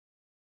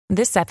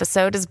This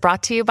episode is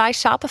brought to you by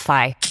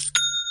Shopify.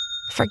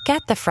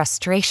 Forget the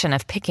frustration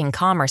of picking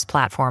commerce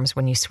platforms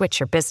when you switch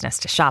your business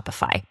to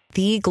Shopify,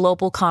 the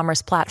global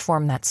commerce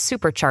platform that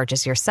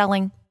supercharges your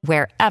selling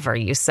wherever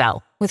you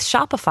sell. With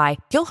Shopify,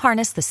 you'll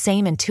harness the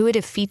same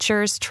intuitive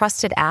features,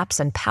 trusted apps,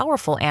 and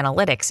powerful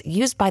analytics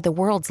used by the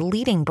world's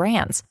leading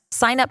brands.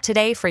 Sign up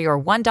today for your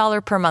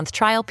 $1 per month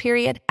trial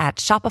period at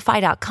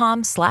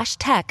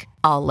shopify.com/tech,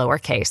 all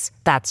lowercase.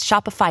 That's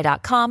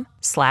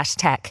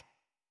shopify.com/tech.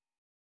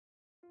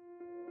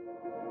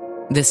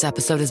 This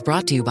episode is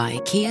brought to you by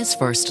Kia's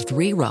first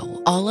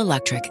 3-row,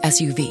 all-electric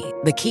SUV,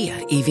 the Kia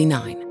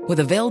EV9,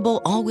 with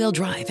available all-wheel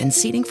drive and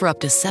seating for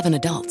up to 7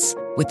 adults.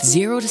 With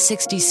 0 to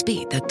 60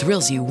 speed that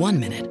thrills you 1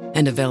 minute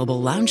and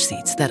available lounge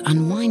seats that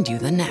unwind you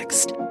the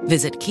next.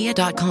 Visit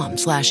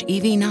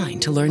kia.com/EV9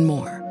 to learn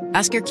more.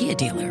 Ask your Kia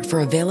dealer for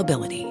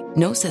availability.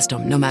 No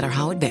system, no matter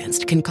how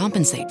advanced, can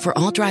compensate for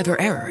all driver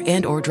error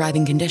and or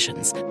driving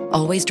conditions.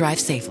 Always drive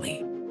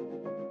safely.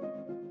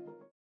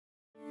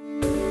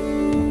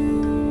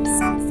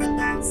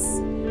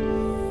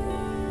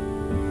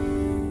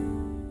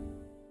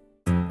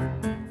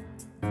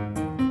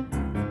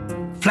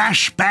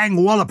 Flash,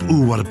 bang, wallop.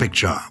 Ooh, what a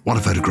picture. What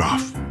a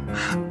photograph.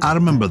 I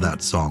remember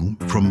that song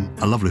from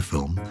a lovely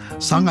film,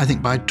 sung, I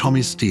think, by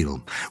Tommy Steele.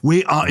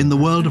 We are in the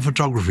world of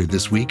photography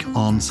this week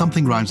on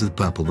Something Rhymes with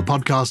Purple, the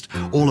podcast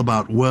all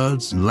about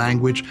words and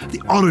language,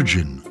 the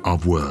origin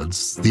of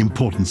words, the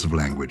importance of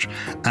language.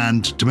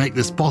 And to make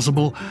this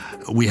possible,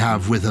 we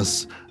have with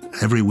us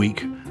every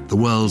week the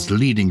world's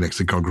leading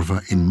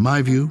lexicographer, in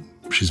my view.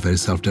 She's very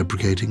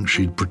self-deprecating.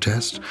 She'd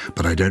protest,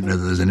 but I don't know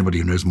that there's anybody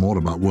who knows more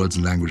about words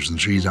and languages than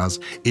she does.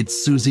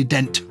 It's Susie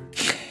Dent.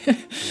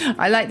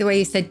 I like the way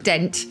you said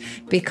Dent,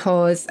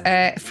 because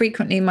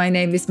frequently my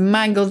name is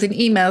mangled in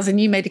emails, and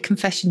you made a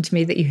confession to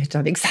me that you had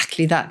done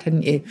exactly that,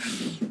 didn't you?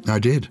 I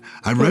did.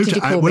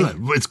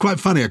 It's quite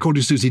funny. I called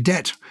you Susie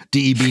Det,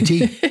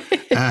 D-E-B-T.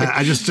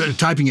 I just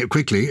typing it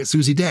quickly,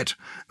 Susie Det.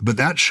 But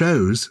that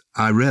shows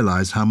I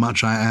realise how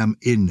much I am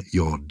in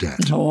your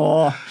debt.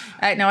 Oh,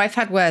 no, I've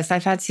had worse.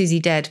 I've had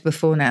Susie Dead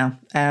before now.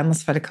 I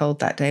must have had a cold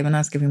that day when I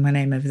was giving my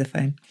name over the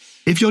phone.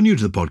 If you're new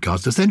to the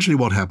podcast, essentially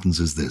what happens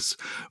is this.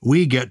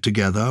 We get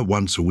together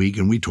once a week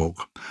and we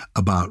talk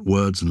about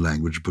words and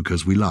language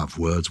because we love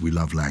words, we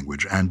love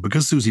language. And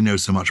because Susie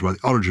knows so much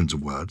about the origins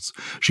of words,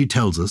 she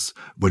tells us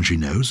when she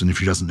knows, and if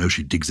she doesn't know,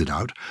 she digs it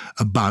out,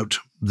 about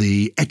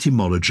the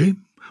etymology.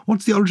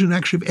 What's the origin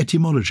actually of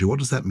etymology? What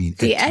does that mean?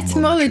 The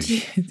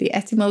etymology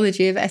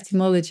of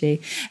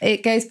etymology.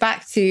 It goes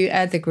back to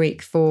the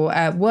Greek for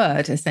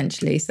word,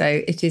 essentially.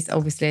 So it is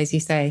obviously, as you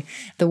say,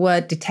 the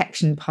word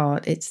detection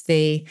part. It's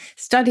the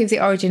study of the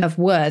origin of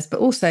words,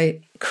 but also,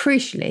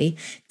 crucially,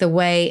 the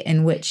way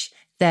in which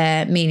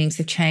their meanings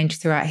have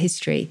changed throughout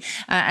history.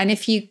 And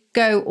if you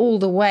go all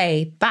the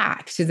way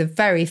back to the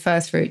very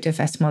first root of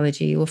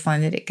etymology, you will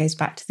find that it goes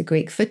back to the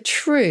Greek for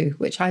true,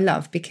 which I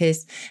love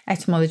because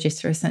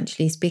etymologists are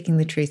essentially speaking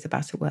the truth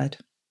about a word.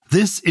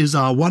 This is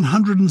our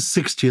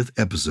 160th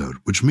episode,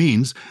 which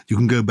means you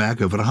can go back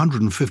over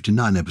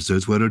 159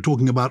 episodes where we're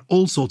talking about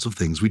all sorts of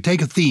things. We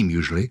take a theme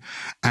usually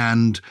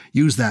and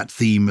use that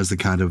theme as a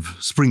kind of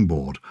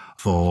springboard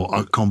for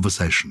a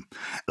conversation.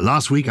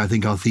 Last week, I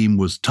think our theme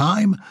was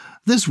time.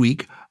 This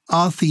week,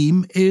 our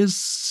theme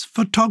is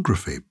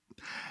photography.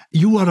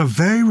 You are a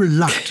very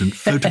reluctant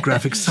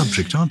photographic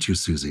subject, aren't you,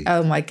 Susie?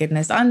 Oh, my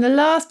goodness. I'm the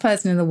last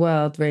person in the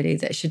world, really,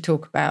 that should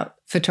talk about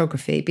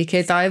photography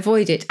because I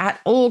avoid it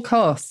at all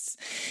costs.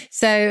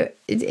 So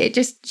it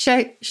just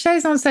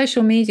shows on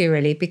social media,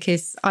 really,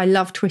 because I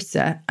love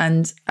Twitter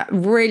and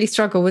really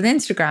struggle with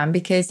Instagram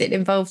because it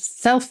involves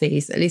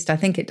selfies. At least I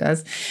think it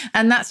does.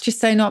 And that's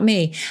just so not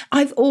me.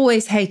 I've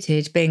always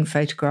hated being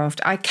photographed.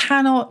 I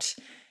cannot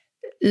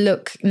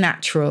look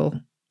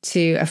natural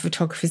to a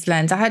photographer's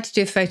lens. I had to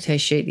do a photo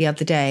shoot the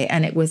other day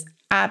and it was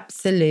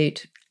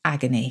absolute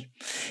agony.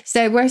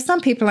 So whereas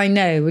some people I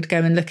know would go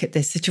and look at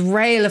this, such a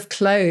rail of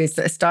clothes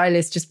that a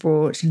stylist just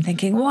brought and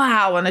thinking,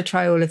 wow, I want to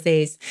try all of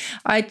these.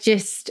 I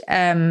just,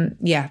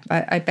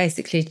 I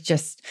basically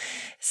just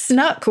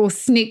snuck or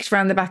sneaked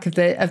around the back of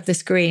the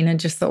screen and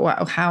just thought,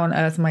 wow, how on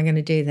earth am I going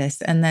to do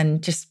this? And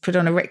then just put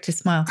on a Richter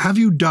smile. Have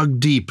you dug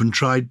deep and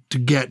tried to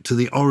get to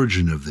the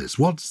origin of this?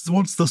 What's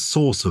the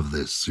source of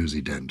this,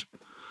 Susie Dent?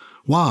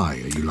 Why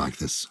are you like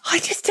this? I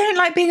just don't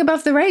like being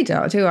above the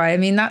radar, do I? I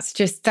mean, that's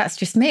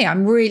just me.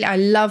 I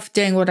love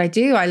doing what I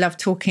do. I love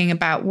talking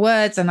about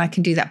words and I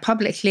can do that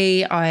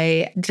publicly.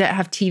 I don't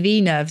have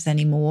TV nerves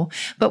anymore.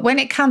 But when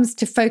it comes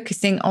to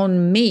focusing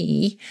on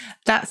me,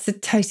 that's a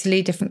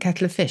totally different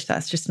kettle of fish.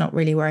 That's just not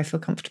really where I feel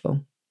comfortable.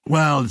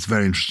 Well, it's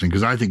very interesting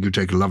because I think you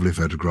take a lovely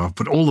photograph,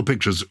 but all the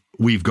pictures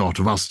we've got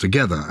of us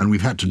together, and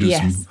we've had to do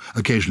some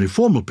occasionally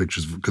formal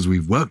pictures because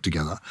we've worked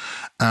together,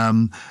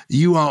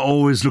 you are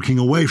always looking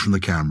away from the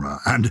camera.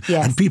 And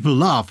people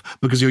laugh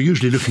because you're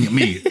usually looking at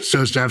me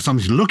so as to have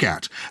something to look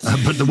at.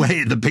 But the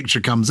way the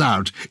picture comes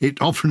out,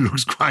 it often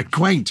looks quite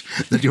quaint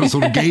that you're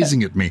sort of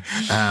gazing at me.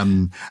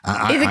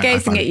 Either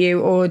gazing at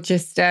you or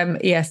just,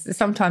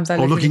 sometimes I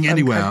look looking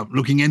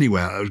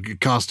anywhere,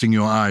 casting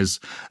your eyes.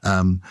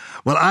 I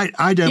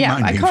don't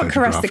mind being photographed. I can't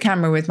caress the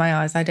camera with my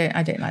eyes. I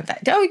don't like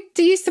that. Oh,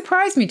 do you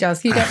surprise me,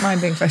 Giles? You don't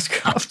mind being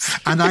photographed?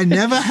 And I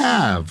never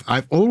have.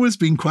 I've always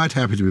been quite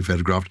happy to be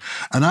photographed.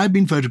 And I've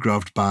been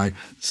photographed by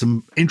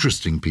some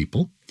interesting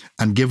people.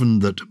 And given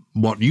that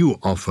what you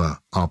offer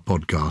our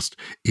podcast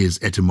is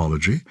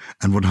etymology,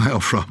 and what I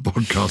offer our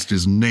podcast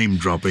is name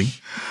dropping,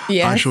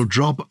 I shall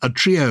drop a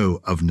trio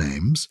of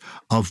names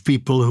of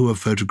people who have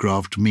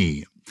photographed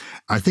me.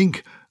 I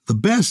think the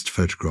best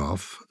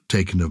photograph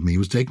taken of me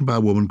was taken by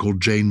a woman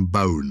called Jane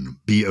Bowen,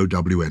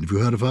 B-O-W-N. Have you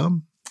heard of her?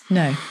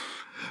 No.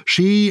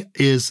 She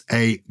is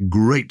a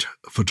great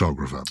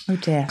photographer. Oh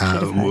dear.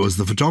 Was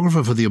the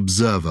photographer for the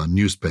Observer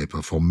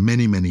newspaper for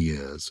many, many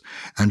years.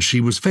 And she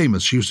was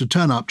famous. She used to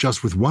turn up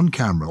just with one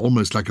camera,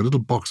 almost like a little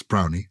box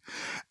brownie.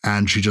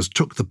 And she just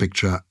took the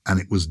picture and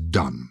it was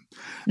done.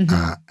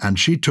 Mm-hmm. And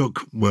she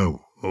took,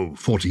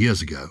 40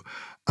 years ago,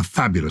 a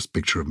fabulous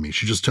picture of me.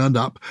 She just turned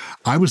up.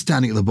 I was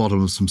standing at the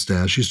bottom of some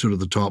stairs. She stood at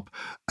the top,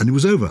 and it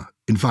was over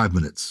in 5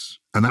 minutes.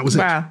 And that was it.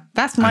 Wow,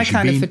 that's my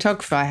kind of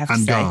photographer, I have to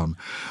say. Gone.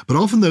 But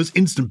often those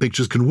instant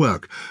pictures can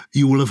work.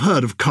 You will have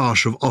heard of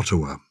Karsh of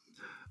Ottawa,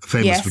 a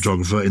famous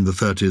photographer in the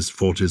 30s,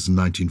 40s, and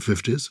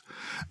 1950s.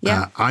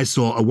 Yeah. I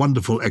saw a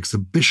wonderful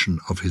exhibition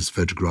of his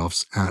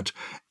photographs at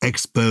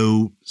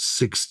Expo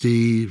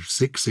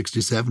 66,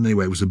 67.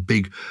 Anyway, it was a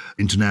big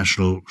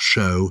international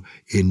show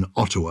in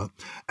Ottawa,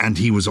 and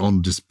he was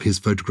on his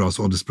photographs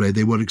on display.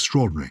 They were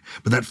extraordinary.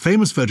 But that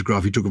famous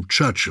photograph he took of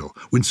Churchill,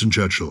 Winston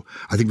Churchill,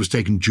 I think was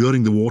taken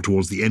during the war,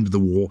 towards the end of the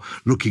war,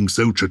 looking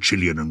so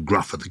Churchillian and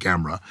gruff at the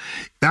camera.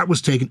 That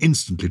was taken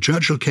instantly.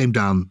 Churchill came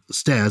down the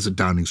stairs at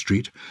Downing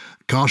Street.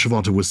 Karsh of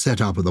Ottawa was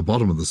set up at the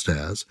bottom of the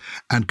stairs,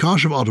 and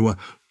Karsh of Ottawa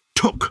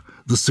took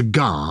the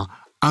cigar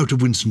out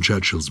of Winston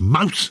Churchill's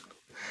mouth.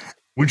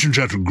 Winston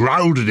Churchill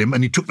growled at him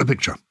and he took the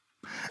picture.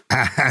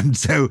 And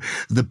so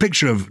the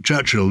picture of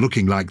Churchill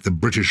looking like the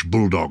British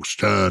bulldog,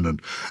 stern, and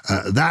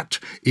that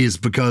is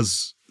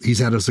because he's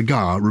had a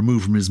cigar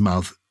removed from his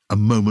mouth a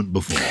moment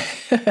before.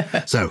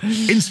 So,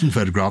 instant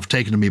photograph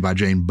taken of me by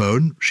Jane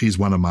Bowen. She's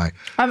one of my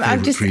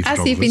favourite tree photographers.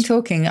 As you've been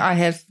talking, I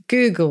have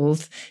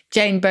Googled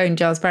Jane Bowen,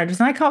 Giles Bradford,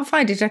 and I can't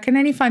find it. I can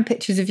only find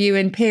pictures of you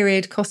in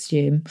period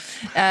costume,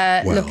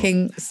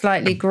 looking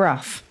slightly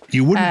gruff.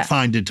 You wouldn't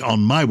find it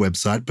on my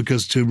website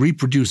because to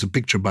reproduce a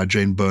picture by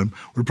Jane Bowen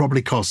would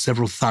probably cost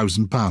several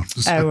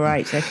 £1,000s. Oh,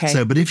 right, okay.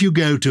 So, but if you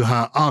go to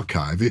her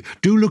archive,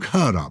 do look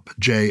her up,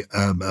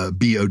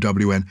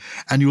 B-O-W-N,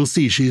 and you will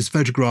see she's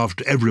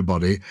photographed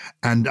everybody,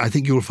 and I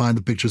think you'll find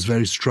the pictures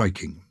very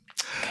striking.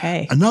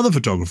 Okay. Another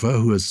photographer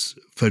who has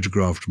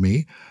photographed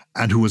me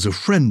and who was a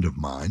friend of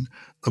mine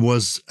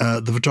was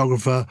the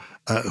photographer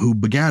who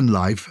began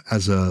life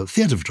as a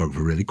theatre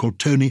photographer, really, called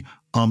Tony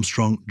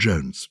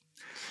Armstrong-Jones.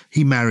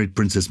 He married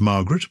Princess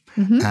Margaret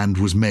and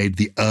was made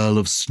the Earl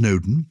of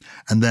Snowdon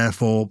and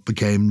therefore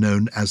became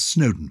known as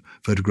Snowdon,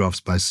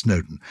 photographs by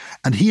Snowdon.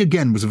 And he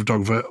again was a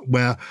photographer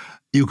where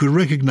you could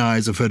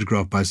recognise a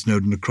photograph by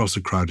Snowdon across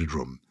a crowded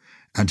room.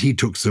 And he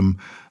took some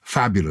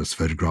fabulous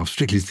photographs,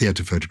 particularly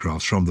theatre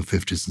photographs from the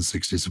 50s and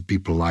 60s of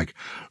people like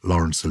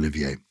Laurence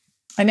Olivier.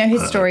 I know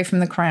his story from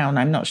The Crown.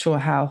 I'm not sure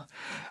how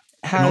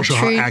not sure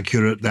true how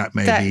accurate that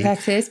may be.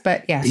 That is,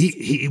 but yes.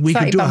 We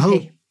could do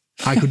bumpy.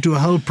 I could do a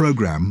whole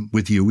programme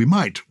with you. We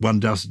might one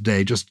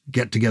day just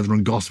get together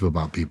and gossip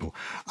about people.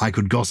 I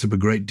could gossip a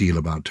great deal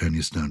about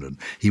Tony Snowdon.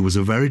 He was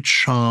a very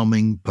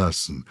charming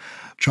person,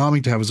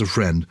 charming to have as a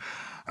friend.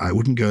 I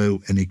wouldn't go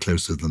any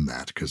closer than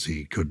that because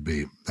he could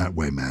be that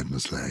way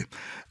madness lay.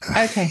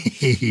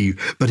 Okay.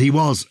 But he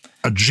was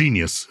a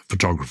genius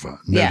photographer,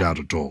 no doubt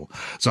at all.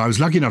 So I was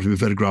lucky enough to be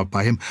photographed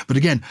by him. But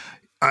again,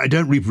 I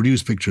don't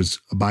reproduce pictures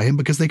by him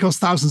because they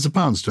cost thousands of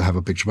pounds to have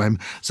a picture by him.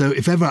 So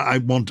if ever I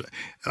want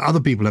other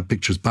people have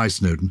pictures by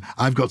Snowdon,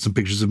 I've got some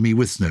pictures of me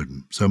with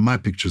Snowdon. So my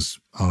pictures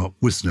are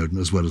with Snowdon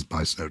as well as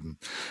by Snowdon.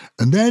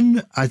 And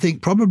then I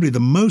think probably the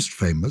most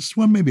famous,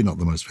 well, maybe not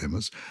the most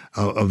famous,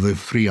 of the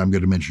three I'm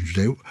going to mention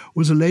today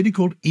was a lady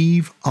called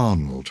Eve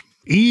Arnold.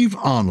 Eve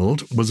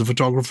Arnold was a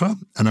photographer,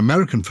 an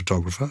American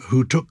photographer,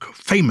 who took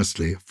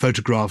famously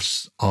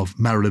photographs of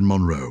Marilyn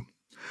Monroe.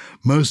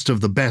 Most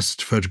of the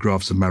best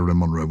photographs of Marilyn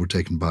Monroe were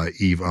taken by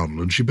Eve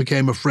Arnold, and she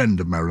became a friend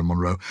of Marilyn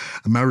Monroe.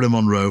 And Marilyn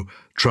Monroe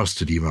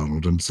trusted Eve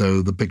Arnold, and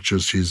so the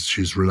pictures,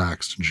 she's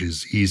relaxed and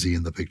she's easy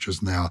in the pictures.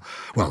 And they are,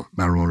 well,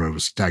 Marilyn Monroe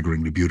was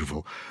staggeringly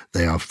beautiful.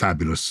 They are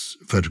fabulous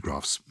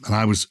photographs. And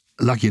I was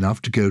lucky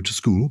enough to go to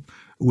school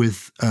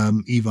with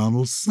Eve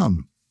Arnold's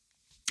son.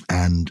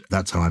 And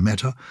that's how I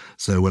met her.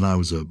 So when I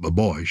was a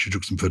boy, she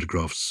took some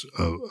photographs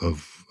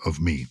of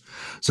me.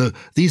 So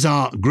these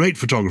are great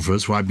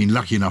photographers who I've been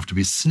lucky enough to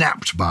be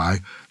snapped by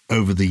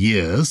over the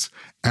years.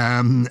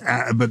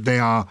 But they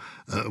are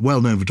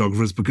well-known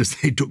photographers because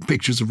they took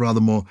pictures of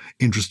rather more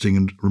interesting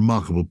and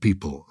remarkable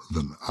people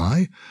than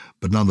I.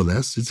 But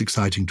nonetheless, it's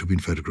exciting to have been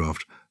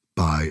photographed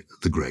by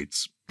the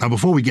greats. Now,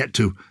 before we get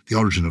to the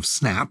origin of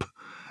snap,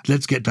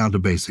 let's get down to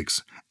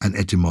basics and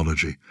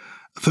etymology.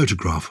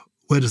 Photograph,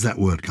 where does that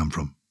word come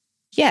from?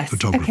 Yes.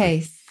 Photography.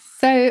 Okay.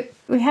 So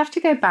we have to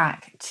go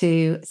back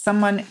to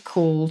someone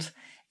called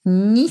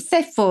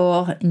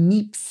Nicéphore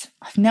Niepce.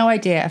 I have no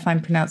idea if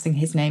I'm pronouncing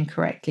his name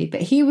correctly,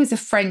 but he was a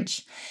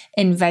French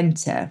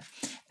inventor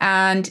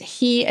and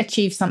he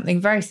achieved something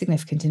very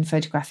significant in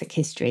photographic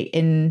history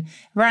in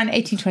around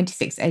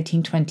 1826,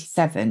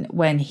 1827,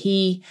 when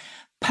he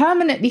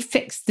permanently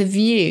fixed the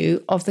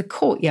view of the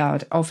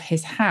courtyard of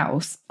his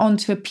house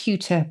onto a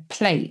pewter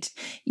plate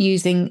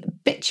using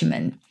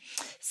bitumen.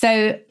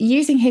 So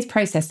using his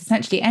process,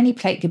 essentially any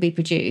plate could be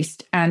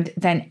produced and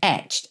then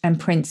etched and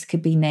prints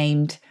could be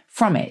named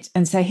from it.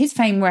 And so his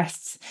fame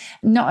rests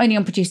not only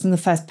on producing the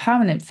first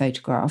permanent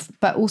photograph,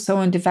 but also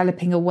on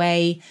developing a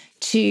way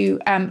to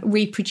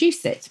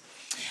reproduce it.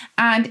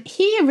 And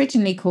he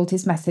originally called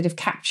his method of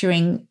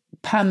capturing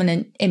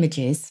permanent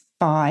images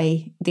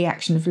by the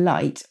action of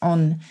light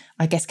on,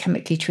 I guess,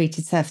 chemically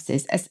treated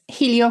surfaces as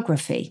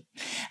heliography.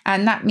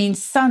 And that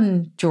means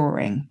sun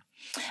drawing.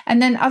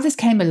 And then others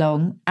came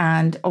along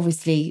and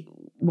obviously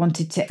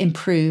wanted to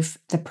improve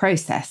the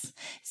process.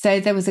 So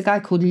there was a guy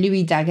called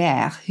Louis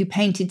Daguerre who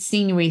painted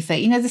scenery for,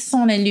 the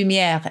Son et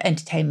Lumière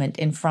entertainment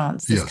in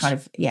France. This kind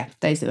of,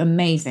 those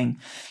amazing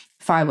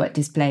firework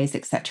displays,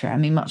 etc. I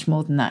mean, much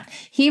more than that.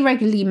 He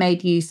regularly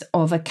made use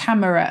of a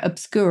camera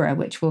obscura,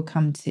 which we'll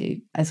come to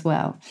as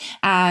well.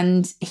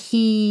 And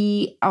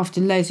he,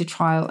 after loads of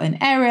trial and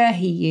error,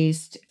 he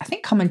used, I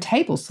think, common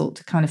table salt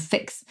to kind of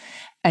fix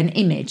an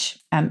image,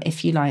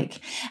 if you like.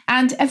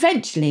 And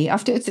eventually,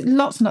 after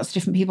lots and lots of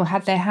different people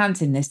had their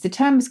hands in this, the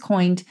term was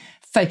coined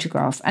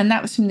photograph. And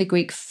that was from the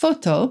Greek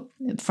photo,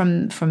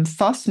 from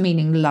phos,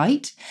 meaning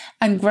light,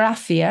 and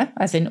graphia,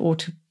 as in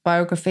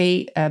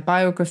autobiography,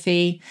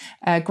 biography,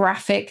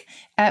 graphic,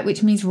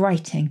 which means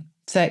writing.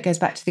 So it goes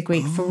back to the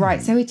Greek for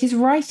write. So it is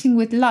writing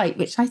with light,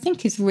 which I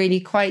think is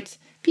really quite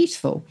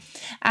beautiful.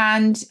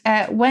 And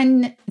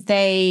when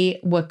they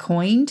were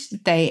coined,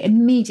 they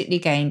immediately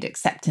gained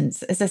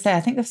acceptance. As I say,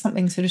 I think there's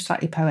something sort of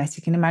slightly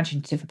poetic and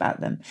imaginative about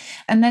them.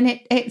 And then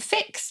it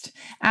fixed.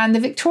 And the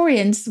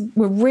Victorians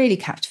were really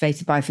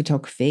captivated by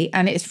photography.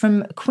 And it's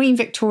from Queen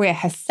Victoria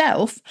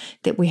herself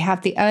that we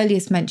have the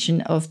earliest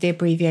mention of the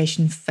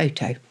abbreviation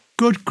photo.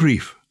 Good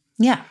grief.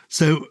 Yeah.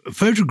 So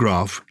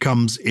photograph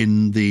comes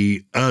in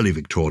the early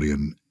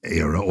Victorian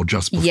era or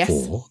just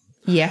before.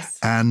 Yes.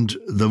 And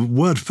the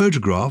word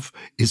photograph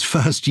is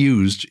first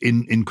used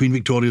in Queen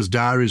Victoria's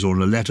diaries or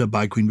in a letter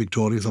by Queen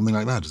Victoria, something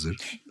like that, is it?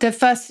 The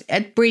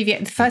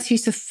first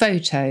use of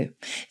photo.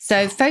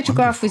 So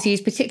photograph was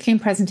used particularly in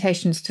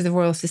presentations to the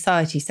Royal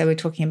Society. So we're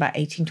talking about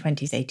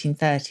 1820s,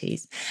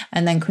 1830s.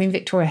 And then Queen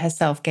Victoria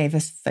herself gave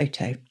us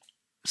photo.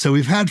 So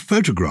we've had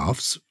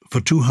photographs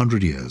for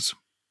 200 years.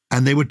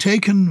 And they were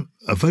taken,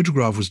 a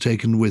photograph was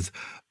taken with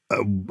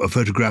a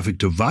photographic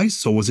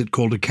device, or was it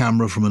called a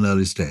camera from an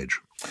early stage?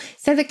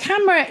 So the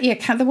camera,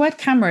 the word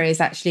camera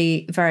is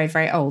actually very,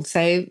 very old.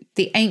 So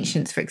the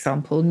ancients, for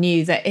example,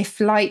 knew that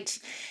if light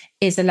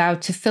is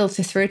allowed to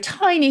filter through a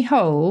tiny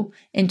hole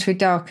into a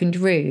darkened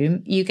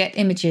room, you get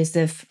images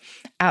of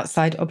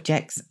outside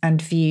objects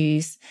and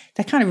views.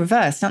 They're kind of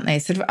reversed, aren't they?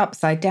 Sort of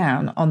upside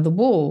down on the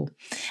wall.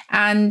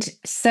 And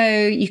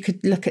so you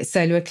could look at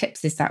solar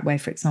eclipses that way,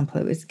 for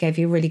example. It gave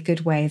you a really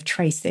good way of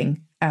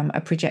tracing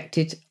a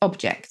projected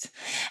object.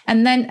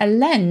 And then a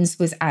lens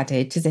was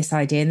added to this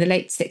idea in the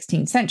late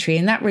 16th century,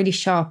 and that really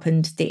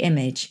sharpened the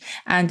image.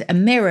 And a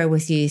mirror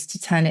was used to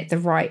turn it the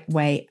right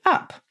way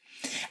up.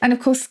 And of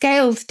course,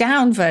 scaled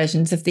down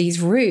versions of these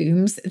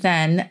rooms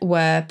then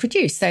were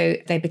produced. So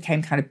they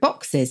became kind of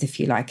boxes, if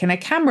you like. And a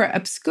camera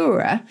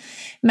obscura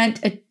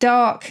meant a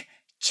dark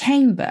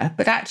chamber,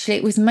 but actually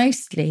it was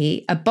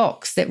mostly a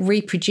box that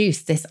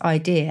reproduced this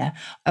idea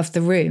of the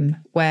room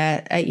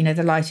where,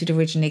 the light had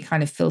originally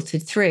kind of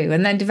filtered through.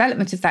 And then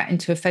development of that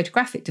into a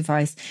photographic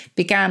device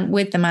began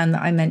with the man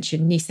that I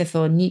mentioned,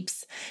 Nicéphore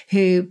Niepce,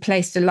 who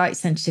placed a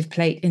light-sensitive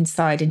plate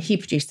inside, and he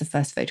produced the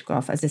first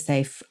photograph, as I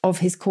say, of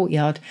his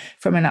courtyard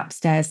from an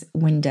upstairs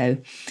window.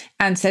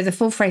 And so the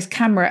full phrase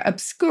camera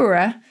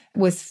obscura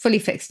was fully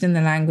fixed in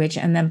the language.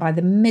 And then by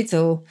the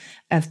middle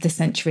of the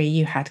century,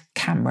 you had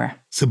camera.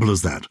 Simple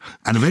as that.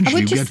 And eventually... I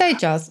would just say,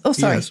 Giles... Oh,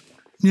 sorry. Yes.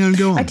 No,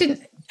 go on. I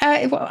didn't...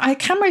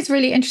 camera is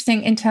really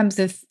interesting in terms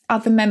of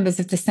other members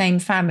of the same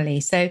family.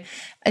 So,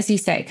 as you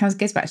say, it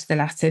goes back to the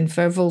Latin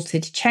for a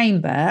vaulted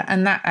chamber.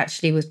 And that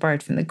actually was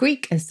borrowed from the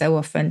Greek, as so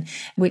often,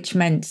 which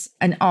meant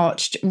an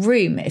arched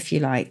room, if you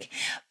like.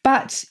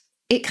 But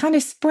it kind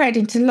of spread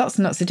into lots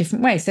and lots of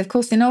different ways. So, of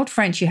course, in Old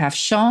French, you have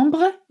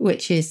chambre,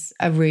 which is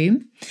a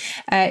room.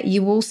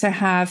 You also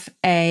have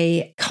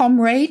a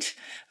comrade,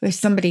 with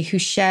somebody who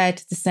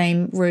shared the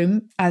same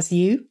room as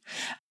you.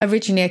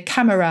 Originally a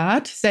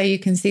camarade, so you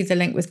can see the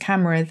link with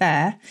camera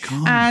there.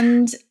 Gosh.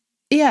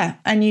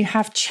 And you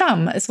have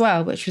chum as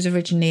well, which was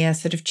originally a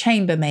sort of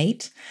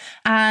chambermate.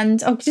 And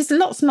just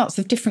lots and lots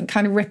of different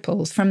kind of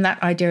ripples from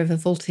that idea of a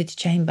vaulted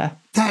chamber.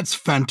 That's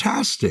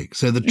fantastic.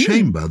 So the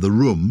chamber, the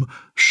room,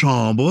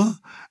 chambre,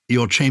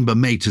 your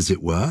chambermate, as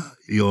it were,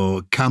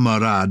 your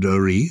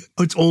camaraderie,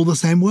 it's all the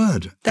same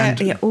word.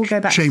 All go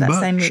back chamber, to that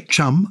same root.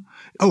 Chum.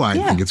 Oh, I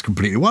think it's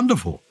completely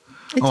wonderful.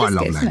 I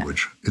love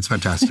language. It's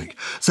fantastic.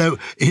 So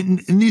in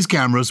these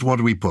cameras, what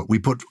do we put?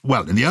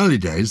 In the early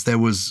days, there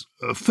was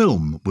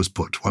film was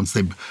put once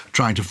they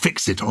trying to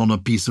fix it on a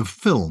piece of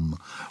film.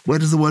 Where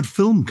does the word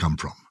film come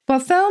from? Well,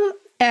 film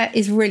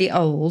is really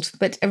old,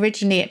 but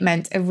originally it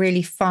meant a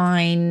really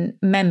fine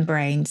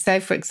membrane. So,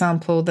 for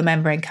example, the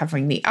membrane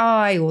covering the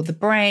eye or the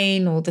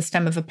brain or the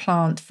stem of a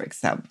plant, for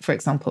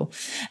example.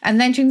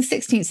 And then during the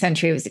 16th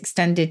century, it was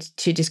extended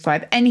to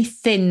describe any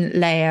thin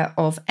layer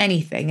of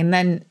anything. And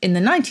then in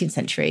the 19th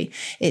century,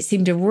 it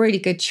seemed a really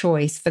good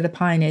choice for the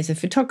pioneers of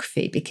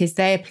photography because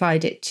they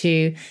applied it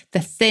to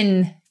the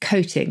thin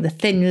coating, the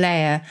thin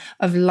layer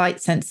of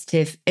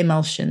light-sensitive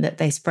emulsion that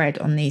they spread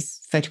on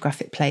these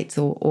photographic plates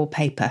or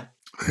paper.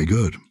 Very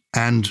good.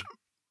 And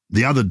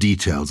the other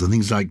details are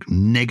things like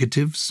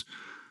negatives.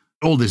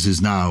 All this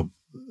is now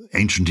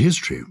ancient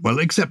history. Well,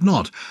 except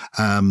not.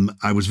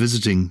 I was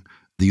visiting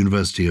the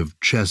University of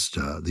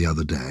Chester the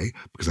other day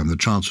because I'm the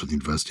chancellor of the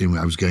university, and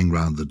I was going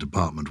around the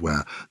department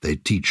where they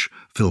teach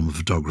film and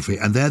photography,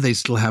 and there they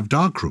still have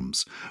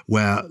darkrooms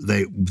where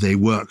they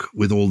work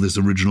with all this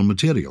original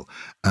material.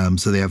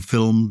 So they have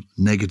film,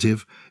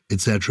 negative,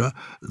 etc.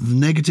 The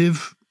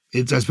negative,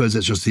 I suppose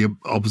that's just the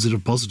opposite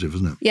of positive,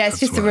 isn't it? Yeah, it's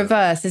just the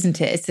reverse,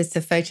 isn't it? It's just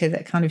a photo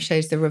that kind of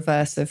shows the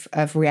reverse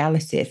of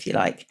reality, if you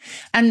like.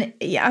 And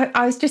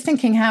I was just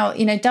thinking how,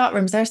 dark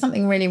rooms, there's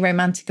something really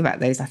romantic about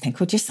those, I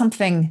think, or just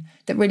something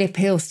that really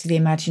appeals to the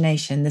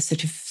imagination, the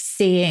sort of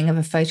seeing of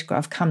a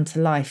photograph come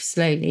to life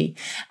slowly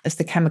as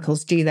the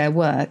chemicals do their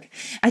work.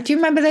 Do you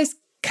remember those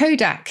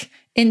Kodak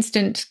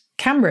instant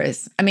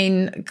cameras? I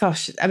think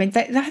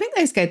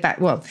those go back,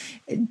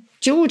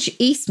 George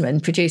Eastman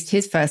produced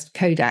his first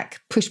Kodak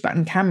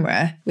push-button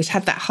camera, which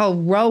had that whole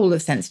roll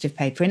of sensitive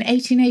paper in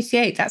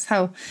 1888. That's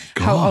how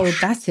old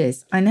that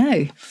is. I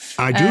know.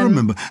 I do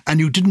remember. And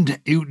you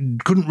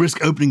couldn't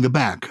risk opening the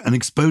back and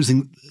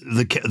exposing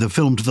the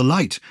film to the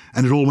light,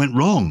 and it all went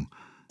wrong.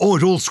 Or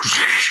it all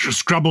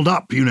scrabbled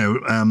up,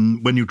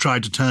 when you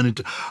tried to turn it.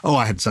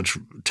 I had such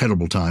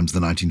terrible times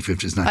in the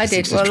 1950s, 1960s. I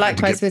did. Well,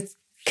 likewise with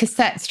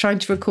cassettes, trying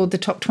to record the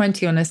top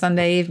 20 on a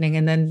Sunday evening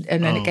and then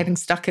it getting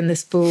stuck in the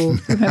spool.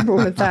 Remember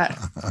all of that?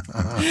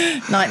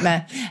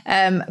 Nightmare.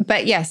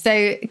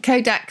 So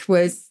Kodak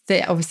was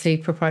the obviously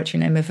proprietary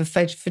name of a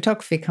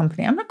photography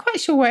company. I'm not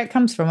quite sure where it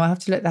comes from. I'll have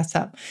to look that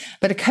up.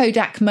 But a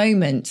Kodak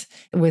moment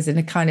was in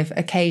a kind of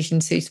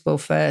occasion suitable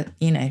for,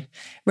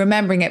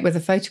 remembering it with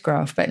a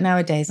photograph. But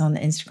nowadays on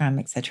Instagram,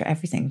 etc.,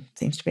 everything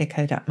seems to be a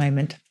Kodak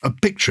moment. A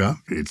picture,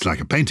 it's like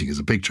a painting is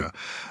a picture.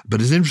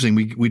 But it's interesting,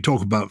 we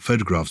talk about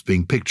photographs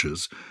being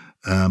pictures,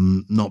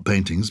 not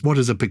paintings. What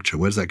is a picture?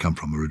 Where does that come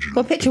from originally?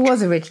 Well, picture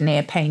was originally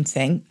a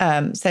painting.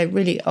 So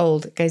really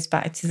old. It goes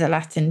back to the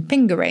Latin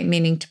pingere,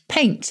 meaning to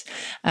paint.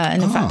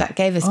 And in fact, that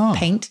gave us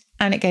paint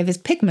and it gave us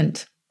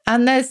pigment.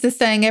 And there's the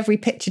saying, every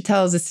picture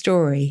tells a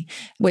story,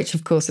 which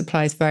of course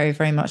applies very,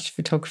 very much to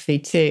photography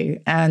too.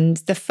 And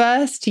the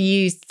first to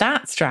use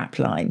that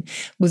strapline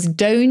was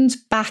Doan's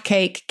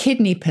backache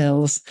kidney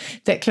pills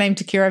that claimed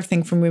to cure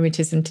everything from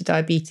rheumatism to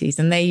diabetes.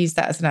 And they used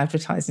that as an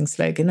advertising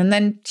slogan. And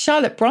then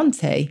Charlotte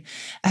Bronte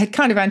had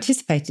kind of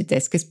anticipated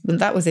this because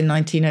that was in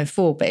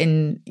 1904. But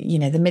in,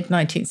 the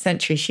mid-19th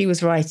century, she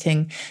was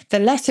writing, "The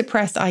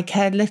letterpress I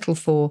cared little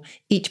for,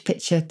 each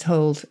picture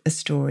told a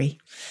story."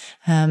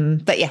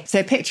 So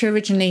a picture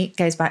originally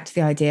goes back to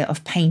the idea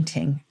of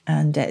painting,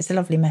 and it's a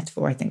lovely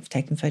metaphor, I think, for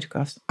taking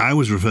photographs. I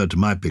always referred to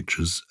my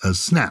pictures as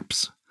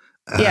snaps.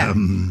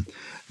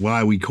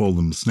 Why we call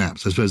them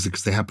snaps? I suppose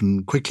because they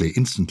happen quickly,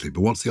 instantly.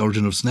 But what's the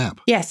origin of snap?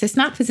 Yeah, so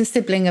snap is a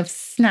sibling of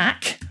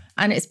snack,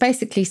 and it's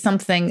basically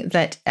something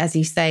that, as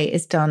you say,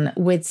 is done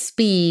with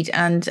speed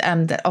and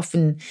that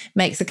often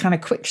makes a kind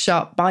of quick,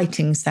 sharp,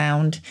 biting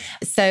sound.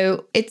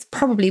 So it's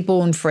probably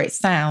born for its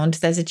sound.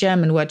 There's a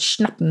German word,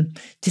 schnappen,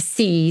 to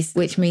seize,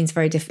 which means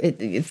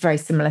it's very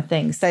similar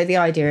things. So the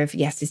idea of,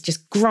 is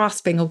just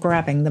grasping or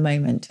grabbing the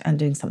moment and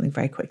doing something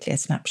very quickly, a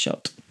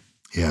snapshot.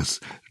 Yes.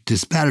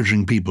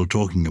 Disparaging people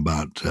talking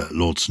about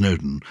Lord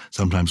Snowdon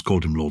sometimes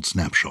called him Lord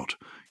Snapshot.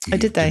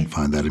 Did they? Didn't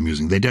find that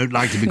amusing. They don't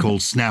like to be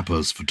called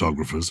snappers,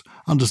 photographers,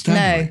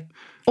 understandably.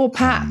 No. Or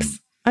paps.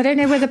 I don't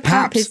know whether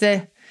pap is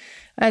a...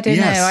 I don't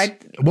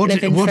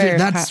know.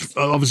 That's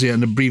obviously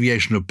an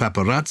abbreviation of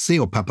paparazzi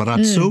or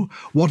paparazzo.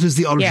 What is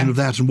the origin of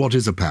that and what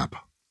is a pap?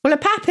 Well, a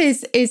pap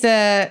is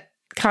a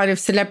kind of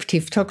celebrity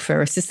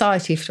photographer, or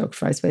society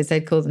photographer, I suppose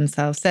they'd call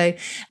themselves. So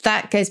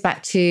that goes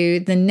back to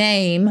the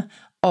name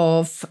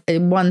of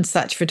one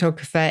such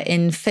photographer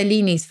in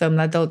Fellini's film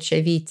La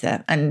Dolce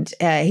Vita. And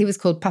he was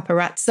called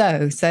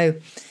Paparazzo. So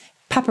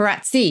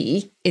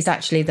paparazzi is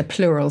actually the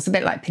plural. It's a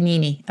bit like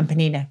Panini and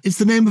Panino. It's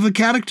the name of a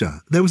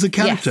character. There was a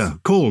character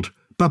called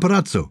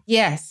Paparazzo.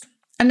 Yes.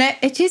 And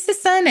it is a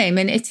surname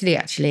in Italy,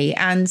 actually.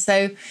 And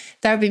so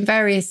there have been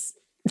various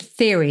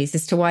theories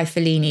as to why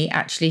Fellini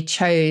actually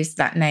chose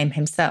that name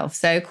himself.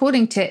 So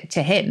according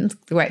to him,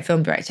 the great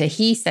film director,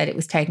 he said it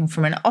was taken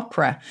from an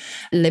opera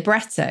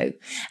libretto.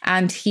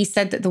 And he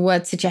said that the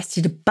word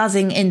suggested a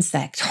buzzing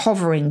insect,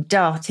 hovering,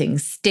 darting,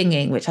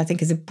 stinging, which I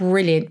think is a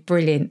brilliant,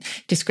 brilliant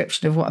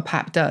description of what a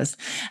pap does.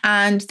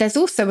 And there's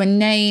also a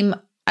name,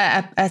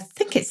 I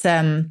think it's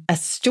a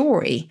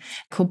story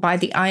called By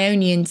the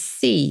Ionian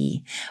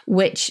Sea,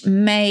 which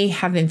may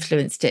have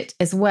influenced it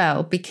as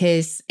well,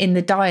 because in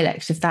the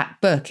dialect of that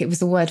book, it was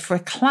a word for a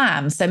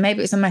clam. So maybe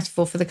it was a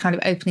metaphor for the kind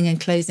of opening and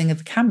closing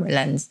of a camera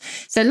lens.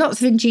 So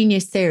lots of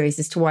ingenious theories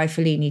as to why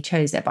Fellini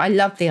chose it. But I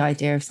love the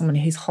idea of someone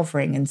who's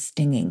hovering and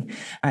stinging.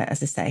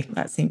 As I say,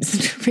 that seems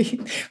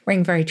to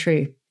ring very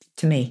true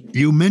to me.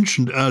 You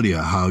mentioned earlier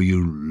how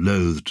you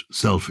loathed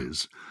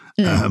selfies.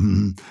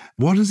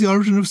 What is the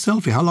origin of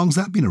selfie? How long has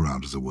that been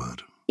around as a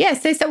word? Yeah,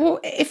 so well,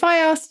 if I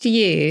asked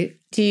you,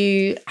 do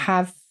you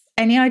have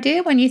any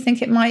idea when you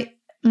think it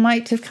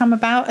might have come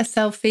about, a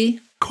selfie?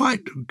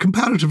 Quite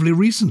comparatively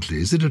recently.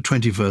 Is it a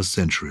 21st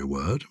century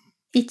word?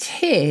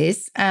 It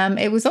is.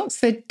 It was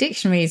Oxford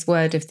Dictionary's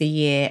word of the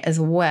year as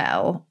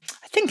well,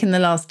 I think in the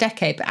last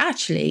decade. But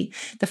actually,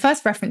 the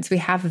first reference we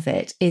have of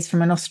it is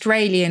from an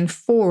Australian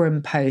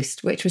forum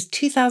post, which was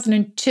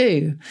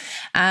 2002.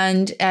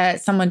 And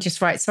someone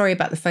just writes, sorry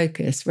about the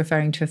focus,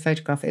 referring to a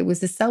photograph. It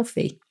was a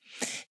selfie.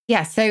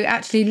 Yeah, so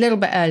actually a little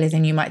bit earlier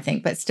than you might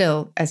think, but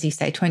still, as you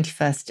say,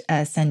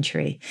 21st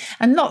century.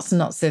 And lots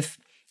of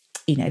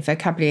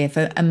vocabulary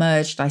have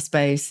emerged, I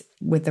suppose,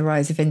 with the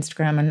rise of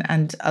Instagram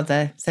and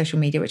other social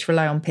media which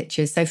rely on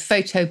pictures. So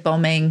photo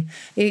bombing.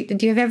 Do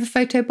you have ever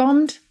photo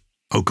bombed?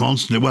 Oh,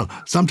 constantly. Well,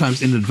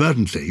 sometimes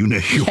inadvertently, you're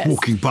Yes.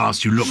 walking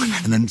past, you look,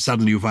 and then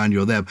suddenly you find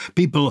you're there.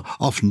 People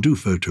often do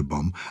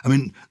photobomb. I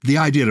mean, the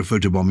idea of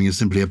photobombing is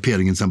simply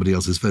appearing in somebody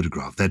else's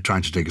photograph. They're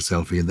trying to take a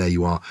selfie, and there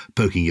you are,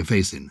 poking your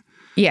face in.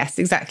 Yes,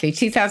 exactly.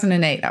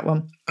 2008, that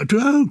one.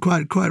 Oh,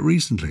 quite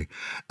recently.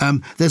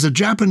 There's a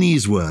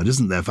Japanese word,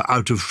 isn't there, for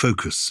out of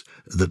focus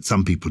that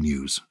some people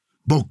use.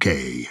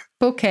 Bokeh.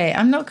 Bokeh.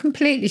 I'm not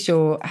completely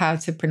sure how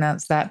to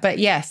pronounce that, but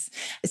yes.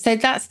 So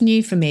that's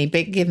new for me,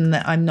 but given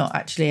that I'm not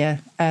actually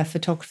a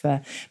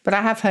photographer, but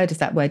I have heard of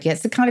that word. Yeah,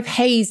 it's a kind of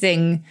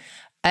hazing.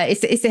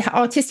 It's an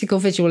artistic or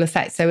visual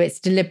effect, so it's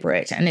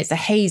deliberate, and it's a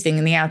hazing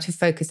in the out of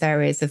focus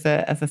areas of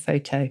a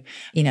photo.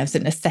 It's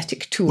an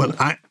aesthetic tool. Well,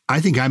 I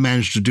think I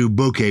managed to do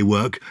bokeh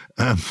work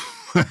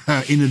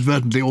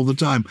inadvertently all the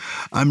time.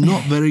 I'm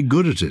not very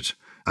good at it,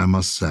 I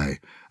must say.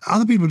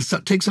 Other people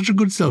take such a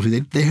good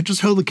selfie. They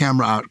just hold the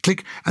camera out,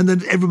 click, and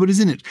then everybody's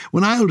in it.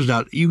 When I hold it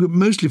out, you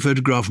mostly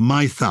photograph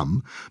my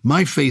thumb.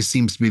 My face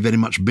seems to be very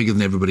much bigger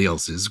than everybody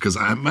else's because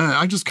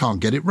I just can't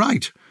get it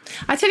right.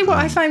 I tell you what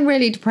I find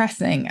really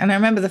depressing, and I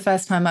remember the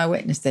first time I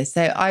witnessed this.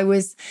 So I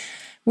was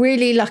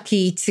really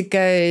lucky to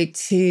go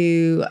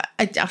to,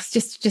 I was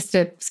just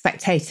a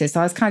spectator. So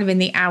I was kind of in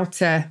the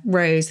outer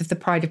rows of the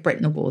Pride of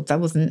Britain Awards. I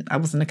wasn't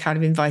a kind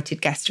of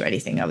invited guest or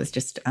anything. I was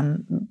just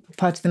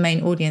part of the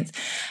main audience.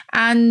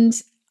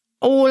 And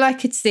all I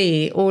could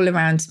see all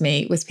around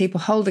me was people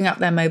holding up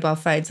their mobile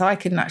phones. So I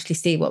couldn't actually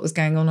see what was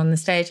going on the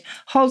stage,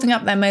 holding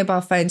up their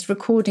mobile phones,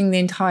 recording the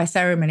entire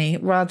ceremony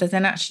rather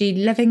than actually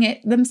living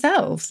it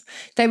themselves.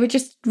 They were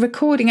just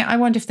recording it. I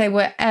wonder if they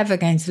were ever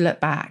going to look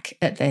back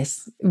at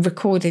this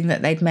recording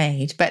that they'd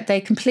made, but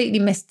they completely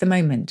missed the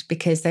moment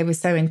because they were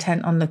so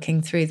intent on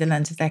looking through the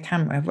lens of their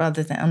camera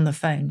rather than on the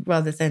phone,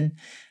 rather than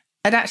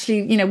at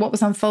actually, what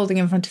was unfolding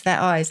in front of their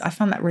eyes. I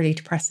found that really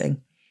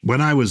depressing. When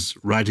I was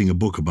writing a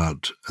book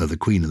about the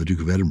Queen and the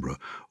Duke of Edinburgh,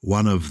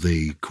 one of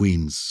the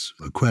Queen's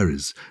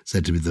queries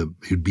said to me that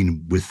he'd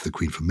been with the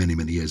Queen for many,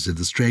 many years. Said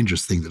the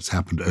strangest thing that's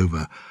happened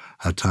over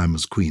her time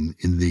as Queen,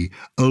 in the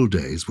old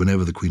days,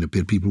 whenever the Queen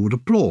appeared, people would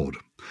applaud.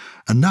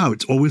 And now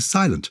it's always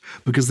silent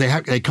because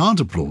they can't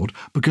applaud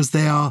because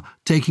they are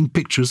taking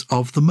pictures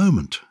of the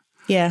moment.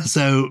 Yeah.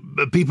 So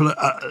people,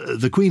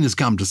 the Queen has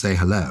come to say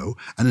hello,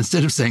 and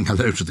instead of saying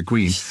hello to the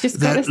Queen,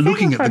 they're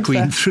looking at the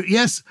Queen through.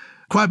 Yes.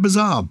 Quite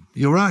bizarre.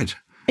 You're right.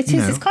 It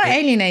is. It's quite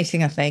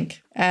alienating, I think.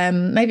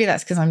 Maybe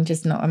that's because I'm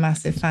just not a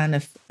massive fan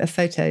of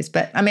photos.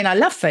 But I mean, I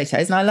love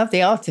photos and I love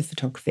the art of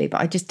photography, but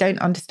I just don't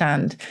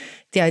understand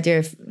the idea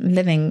of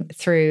living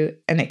through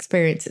an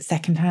experience at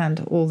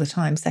secondhand all the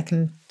time,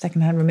 second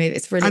secondhand remove.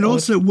 It's really And odd.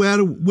 also, where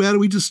are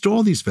we to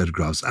store these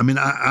photographs? I mean,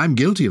 I'm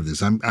guilty of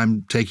this.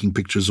 I'm taking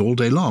pictures all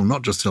day long,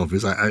 not just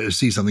selfies. I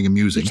see something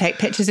amusing. You take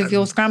pictures of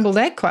your scrambled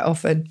egg quite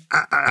often.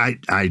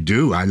 I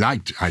do. I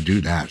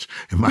do that.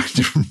 In my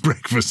different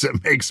breakfasts,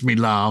 it makes me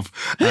laugh.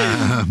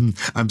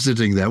 I'm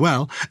sitting there.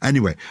 Well,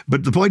 anyway,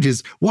 but the point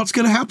is, what's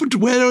going to happen to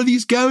where are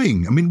these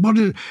going? I mean,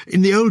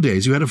 in the old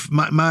days, you had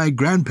my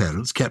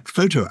grandparents kept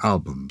photo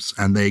albums,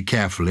 and they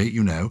carefully,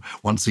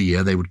 once a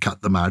year they would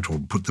cut them out or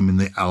put them in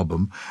the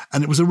album,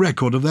 and it was a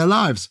record of their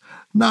lives.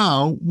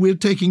 Now we're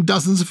taking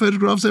dozens of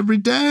photographs every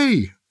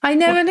day. I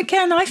know, and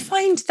again, I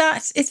find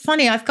that it's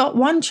funny. I've got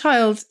one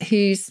child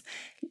whose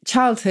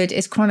childhood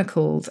is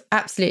chronicled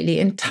absolutely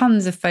in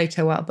tons of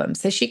photo albums.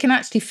 So she can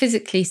actually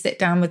physically sit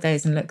down with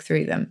those and look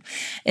through them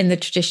in the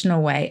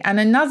traditional way. And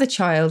another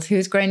child who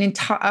has grown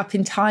up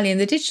entirely in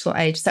the digital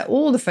age. So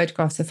all the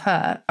photographs of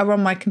her are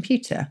on my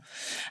computer.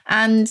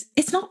 And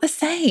it's not the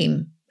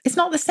same. It's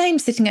not the same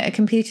sitting at a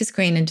computer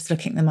screen and just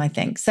looking at them, I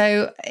think.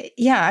 So,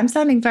 yeah, I'm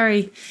sounding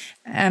very,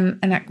 not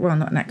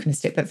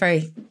anachronistic, but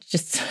very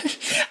just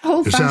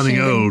old-fashioned. You're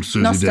sounding old,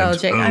 Susie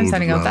nostalgic. Dent. I'm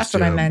sounding old. Last,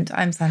 That's what I meant.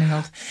 I'm sounding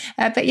old.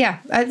 But yeah,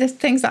 there's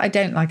things that I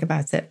don't like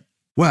about it.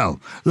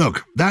 Well,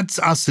 look, that's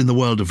us in the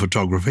world of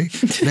photography.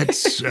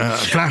 Let's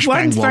flashbang.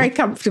 One's very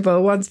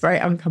comfortable, one's very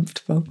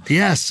uncomfortable.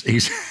 Yes,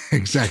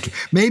 exactly.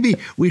 Maybe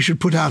we should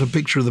put out a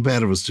picture of the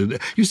pair of us today.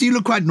 You see, you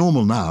look quite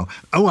normal now.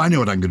 Oh, I know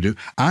what I'm going to do.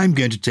 I'm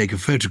going to take a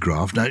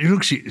photograph. Now,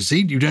 look,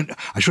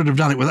 I should have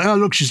done it with, oh,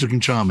 look, she's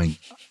looking charming.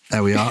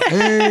 There we are.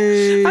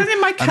 Hey. I'm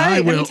in my coat.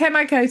 Let me take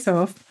my coat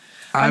off.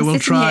 I'm will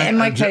try. Here in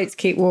my coat to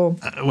keep warm.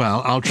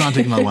 Well, I'll try and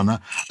take another one now.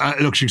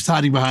 Look, she's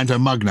hiding behind her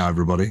mug now,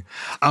 everybody.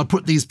 I'll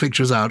put these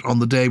pictures out on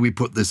the day we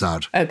put this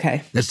out.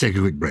 Okay. Let's take a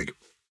quick break.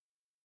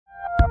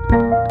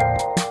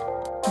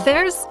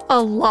 There's a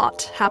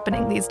lot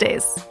happening these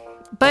days.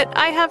 But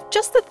I have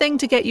just the thing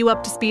to get you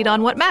up to speed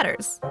on what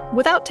matters,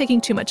 without taking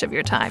too much of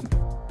your time.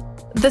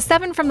 The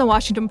 7 from the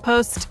Washington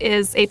Post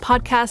is a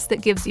podcast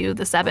that gives you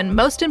the 7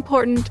 most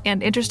important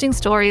and interesting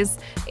stories,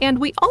 and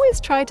we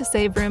always try to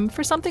save room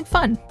for something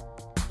fun.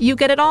 You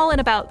get it all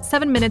in about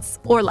 7 minutes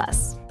or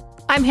less.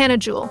 I'm Hannah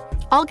Jewell.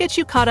 I'll get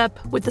you caught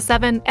up with the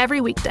 7 every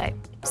weekday.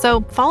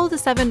 So follow the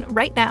 7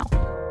 right now.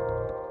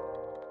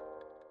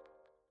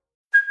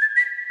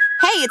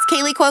 Hey, it's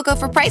Kaylee Cuoco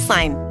for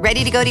Priceline.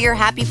 Ready to go to your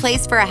happy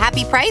place for a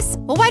happy price?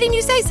 Well, why didn't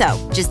you say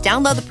so? Just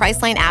download the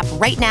Priceline app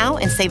right now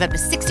and save up to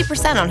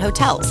 60% on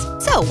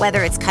hotels. So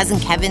whether it's Cousin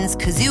Kevin's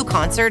Kazoo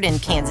Concert in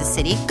Kansas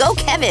City, go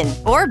Kevin,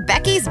 or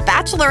Becky's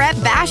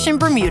Bachelorette Bash in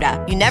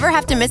Bermuda, you never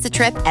have to miss a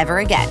trip ever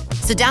again.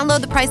 So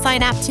download the Priceline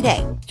app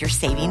today. Your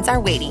savings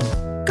are waiting.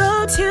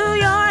 Go to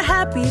your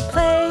happy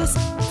place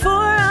for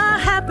a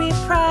happy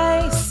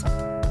price.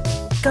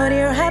 Go to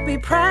your happy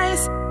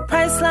price,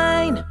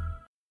 Priceline.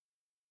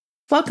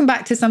 Welcome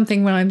back to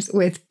Something Rhymes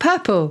with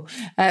Purple,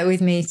 with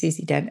me,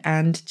 Susie Dent,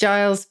 and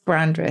Giles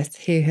Brandreth,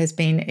 who has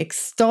been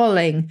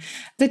extolling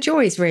the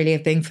joys, really,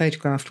 of being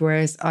photographed,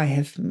 whereas I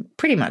have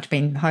pretty much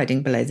been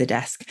hiding below the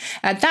desk.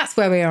 That's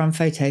where we are on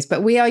photos,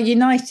 but we are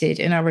united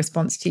in our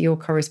response to your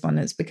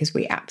correspondence because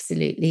we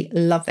absolutely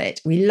love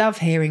it. We love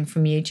hearing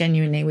from you,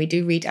 genuinely. We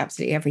do read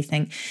absolutely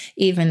everything,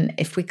 even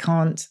if we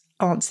can't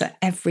answer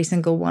every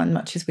single one,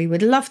 much as we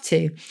would love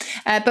to.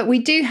 But we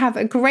do have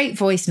a great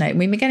voice note.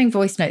 We've been getting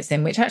voice notes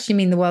in, which actually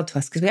mean the world to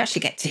us because we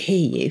actually get to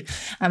hear you.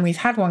 And we've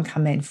had one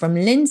come in from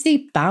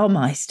Lindsay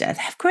Baumeister.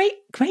 They have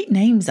great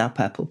names, our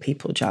purple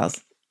people,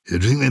 Giles. Do you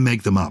think they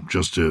make them up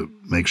just to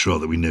make sure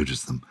that we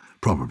notice them?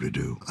 Probably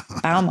do.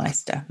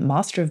 Baumeister,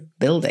 master of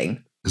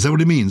building. Is that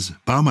what it means?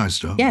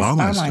 Baumeister? Yes,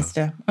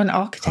 Baumeister. An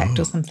architect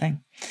or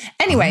something.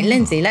 Anyway,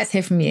 Lindsay, let's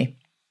hear from you.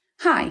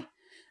 Hi.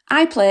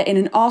 I play in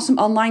an awesome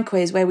online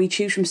quiz where we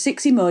choose from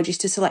 6 emojis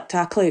to select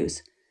our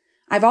clues.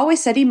 I've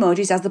always said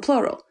emojis as the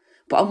plural,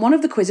 but on one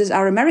of the quizzes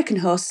our American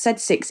host said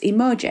 6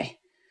 emoji.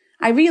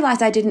 I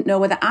realised I didn't know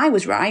whether I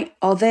was right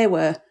or they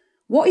were.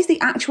 What is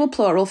the actual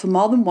plural for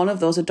more than one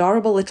of those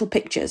adorable little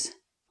pictures?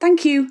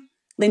 Thank you,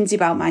 Lindsay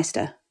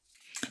Baumeister.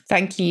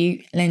 Thank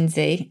you,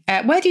 Lindsay.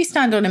 Where do you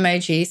stand on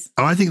emojis?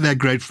 Oh, I think they're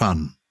great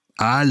fun.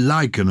 I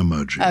like an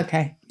emoji.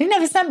 Okay. You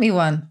never sent me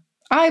one.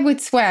 I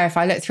would swear if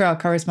I look through our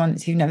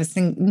correspondence, you've never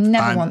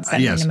once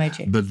sent me an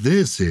emoji. But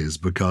this is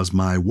because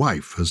my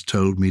wife has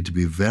told me to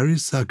be very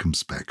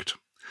circumspect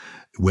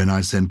when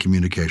I send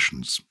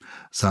communications,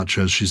 such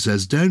as she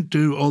says, don't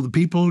do, all the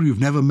people you've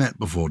never met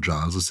before,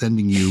 Giles, are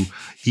sending you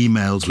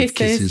emails with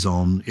kisses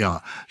on.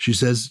 Yeah. She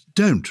says,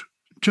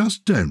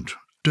 just don't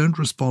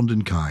respond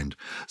in kind.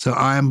 So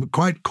I am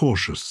quite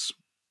cautious,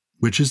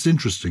 which is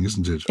interesting,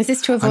 isn't it? Is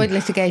this to avoid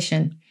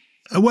litigation?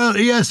 Well,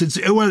 yes, it's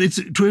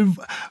to,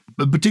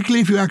 particularly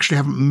if you actually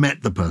haven't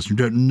met the person, you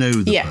don't know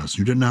the person,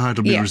 you don't know how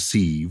to be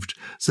received.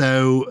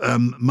 So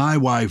my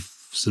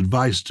wife's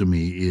advice to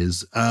me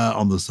is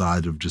on the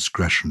side of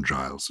discretion,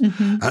 Giles.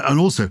 Mm-hmm. And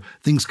also,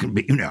 things can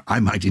be, I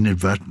might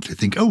inadvertently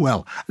think, oh,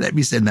 well, let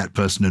me send that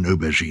person an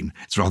aubergine.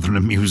 It's rather an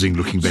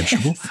amusing-looking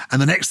vegetable.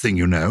 And the next thing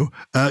you know,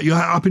 you're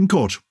up in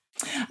court.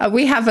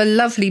 We have a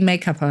lovely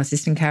makeup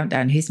artist in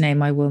Countdown whose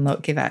name I will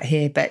not give out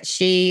here, but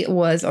she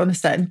was on a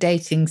certain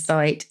dating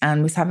site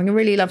and was having a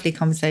really lovely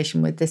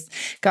conversation with this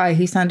guy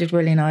who sounded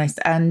really nice.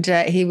 And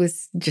they were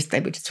just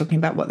talking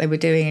about what they were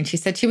doing. And she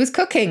said she was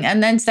cooking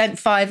and then sent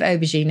 5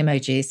 aubergine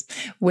emojis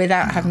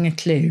without having a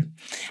clue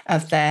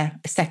of their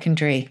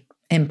secondary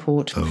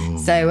import.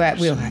 So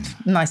we all had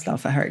a nice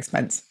laugh at her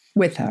expense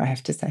with her, I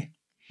have to say.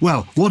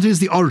 Well, what is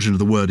the origin of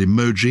the word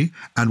emoji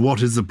and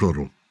what is the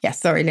plural? Yes,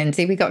 sorry,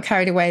 Lindsay, we got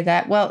carried away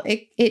there. Well,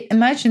 it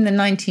emerged in the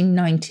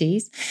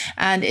 1990s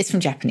and it's from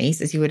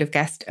Japanese, as you would have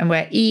guessed, and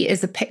where E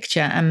is a picture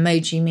and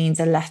moji means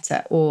a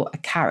letter or a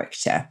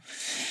character.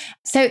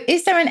 So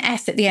is there an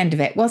S at the end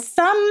of it? Well,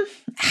 some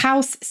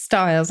house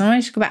styles, and when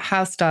I talk about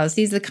house styles,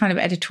 these are the kind of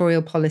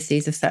editorial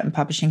policies of certain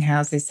publishing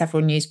houses,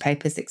 several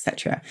newspapers,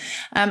 etc.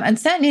 And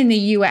certainly in the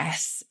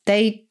US,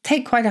 they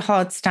take quite a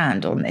hard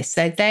stand on this.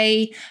 So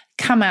they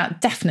come out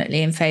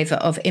definitely in favour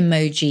of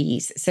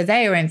emojis. So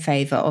they are in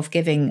favour of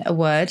giving a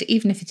word,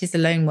 even if it is a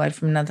loan word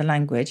from another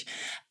language,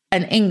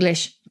 an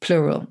English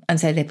plural. And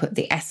so they put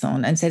the S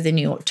on. And so the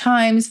New York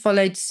Times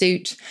followed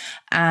suit.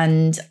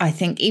 And I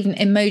think even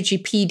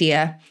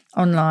Emojipedia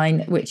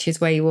online, which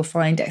is where you will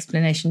find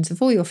explanations of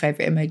all your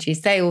favourite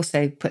emojis, they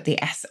also put the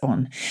S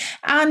on.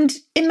 And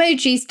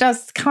emojis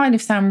does kind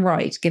of sound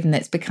right, given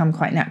that it's become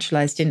quite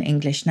naturalised in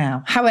English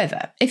now.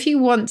 However, if you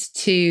want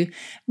to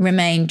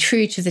remain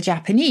true to the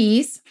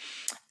Japanese,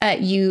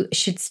 you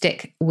should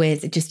stick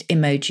with just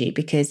emoji,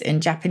 because in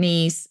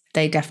Japanese,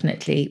 they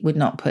definitely would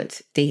not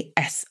put the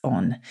S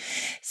on.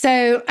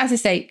 So, as I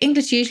say,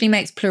 English usually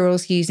makes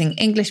plurals using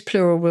English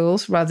plural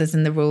rules rather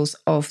than the rules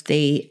of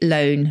the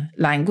loan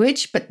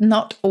language, but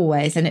not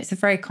always. And it's a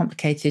very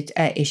complicated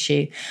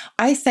issue.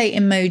 I say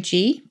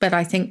emoji, but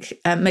I think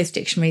most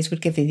dictionaries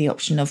would give you the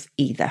option of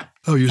either.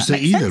 Oh, you say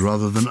either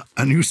rather than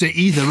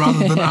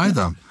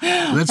either.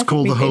 Let's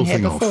call the whole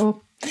thing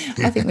off.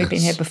 I think we've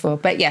been here before.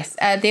 But yes,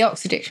 the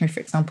Oxford Dictionary, for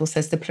example,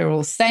 says the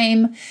plural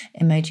same,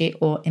 emoji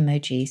or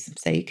emojis.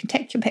 So you can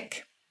take your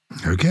pick.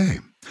 Okay.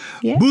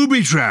 Yeah.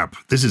 Booby trap.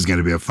 This is going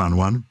to be a fun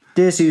one.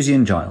 Dear Susie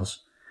and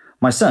Giles,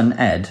 my son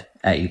Ed,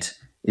 8,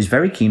 is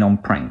very keen on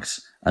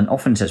pranks and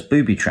often sets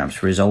booby traps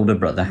for his older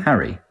brother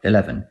Harry,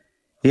 11.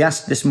 He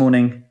asked this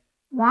morning,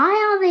 "Why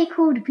are they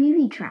called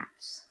booby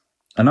traps?"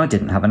 And I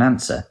didn't have an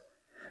answer.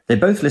 They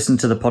both listened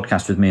to the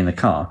podcast with me in the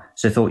car,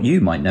 so thought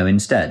you might know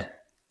instead.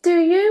 Do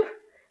you?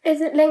 Is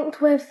it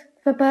linked with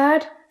the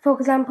bird, for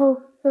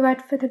example, the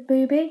red-footed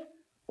booby?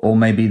 Or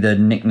maybe the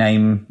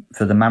nickname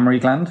for the mammary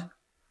gland?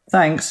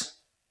 Thanks.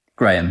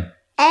 Graham.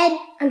 Ed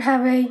and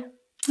Harry.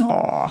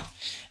 Aw,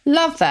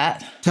 love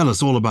that. Tell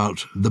us all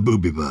about the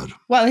booby bird.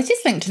 Well, it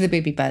is linked to the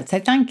booby bird. So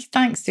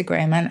thanks to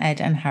Graham and Ed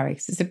and Harry.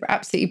 It's an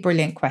absolutely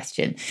brilliant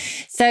question.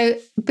 So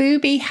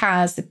booby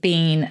has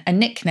been a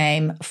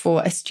nickname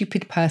for a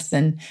stupid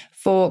person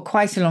for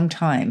quite a long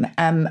time.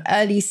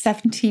 Early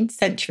 17th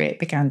century, it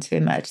began to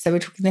emerge. So we're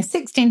talking the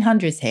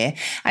 1600s here,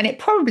 and it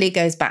probably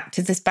goes back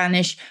to the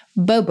Spanish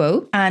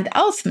bobo and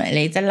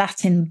ultimately the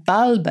Latin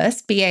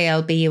balbus,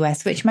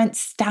 B-A-L-B-U-S, which meant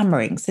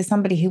stammering. So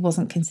somebody who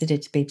wasn't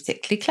considered to be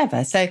particularly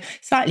clever. So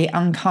slightly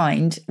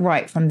unkind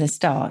right from the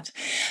start.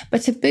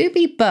 But a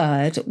booby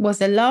bird was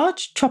a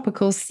large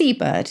tropical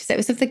seabird. So it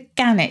was of the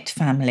gannet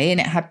family, and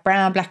it had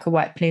brown, black or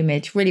white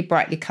plumage, really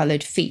brightly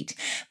coloured feet.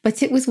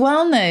 But it was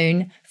well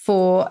known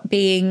for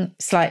being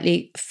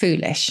slightly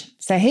foolish.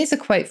 So here's a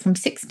quote from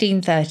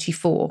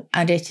 1634,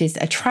 and it is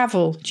a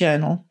travel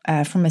journal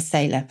from a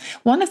sailor.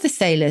 One of the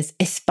sailors,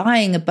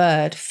 espying a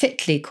bird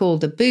fitly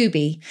called a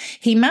booby,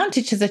 he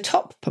mounted to the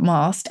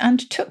topmast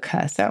and took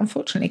her, so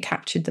unfortunately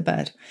captured the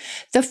bird.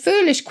 The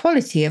foolish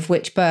quality of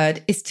which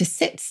bird is to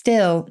sit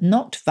still,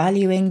 not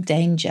valuing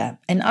danger.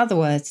 In other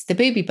words, the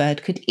booby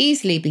bird could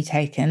easily be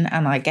taken,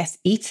 and I guess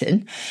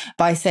eaten,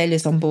 by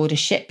sailors on board a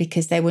ship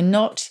because they were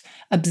not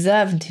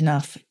observant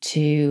enough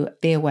to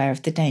be aware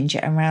of the danger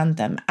around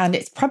them. And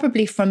it's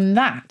probably from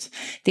that,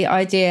 the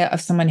idea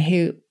of someone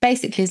who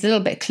basically is a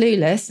little bit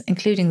clueless,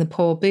 including the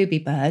poor booby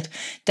bird,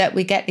 that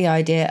we get the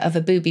idea of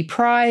a booby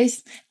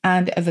prize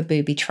and of a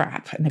booby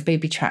trap. And a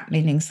booby trap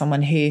meaning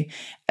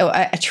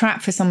a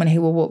trap for someone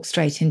who will walk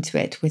straight into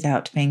it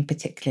without being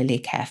particularly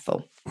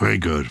careful. Very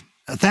good.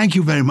 Thank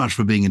you very much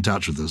for being in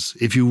touch with us.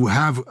 If you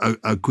have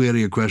a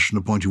query, a question,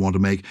 a point you want to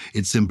make,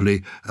 it's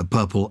simply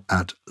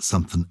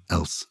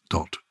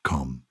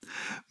purple@somethingelse.com.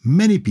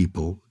 Many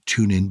people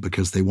tune in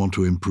because they want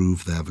to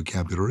improve their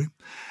vocabulary,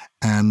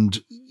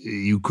 and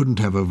you couldn't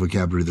have a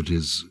vocabulary that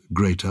is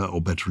greater or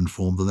better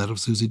informed than that of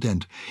Susie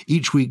Dent.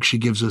 Each week she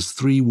gives us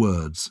 3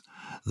 words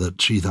that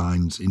she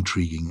finds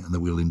intriguing and that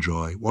we'll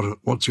enjoy.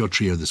 What's your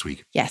trio this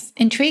week? Yes,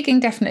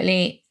 intriguing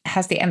definitely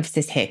has the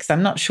emphasis here, because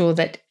I'm not sure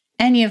that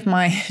any of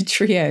my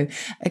trio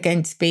are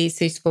going to be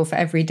suitable for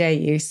everyday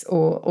use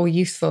or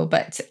useful,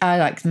 but I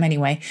like them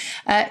anyway.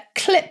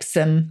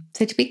 Clipsome.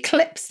 So to be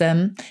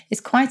clipsome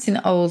is quite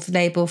an old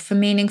label for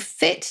meaning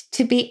fit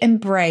to be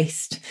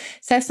embraced.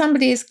 So if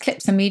somebody is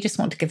clipsome, you just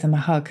want to give them a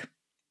hug.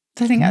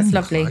 So I think that's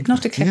lovely. Like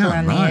Not that. a clip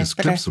around the ears,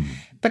 but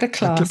a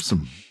clasp.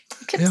 Clipsome.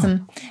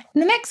 Clipson.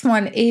 And the next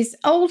one is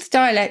old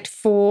dialect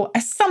for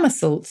a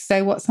somersault.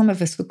 So what some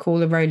of us would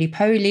call a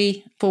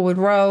roly-poly, forward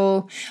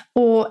roll,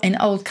 or in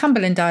old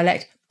Cumberland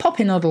dialect,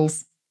 popping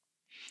noddles.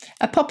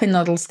 A popping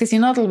noddles, because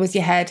your noddle was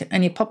your head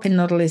and your popping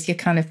noddle is your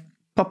kind of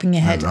popping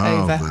your head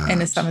over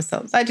in a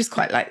somersault. I just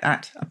quite like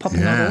that, a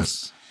popping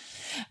noddles.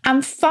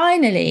 And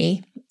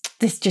finally,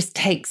 this just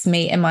takes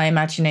me in my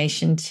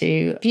imagination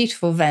to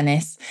beautiful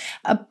Venice.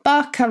 A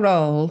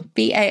barcarolle,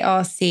 B-A-R-C-A-R-O-L-E.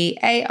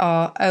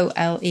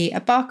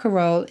 A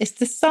barcarolle is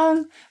the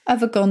song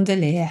of a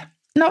gondolier.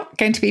 Not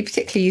going to be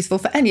particularly useful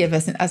for any of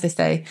us, as I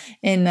say,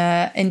 in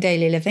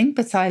daily living,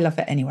 but I love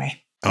it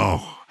anyway.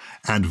 Oh,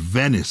 and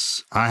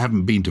Venice. I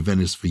haven't been to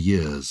Venice for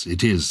years.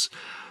 It's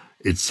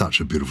such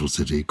a beautiful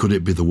city. Could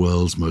it be the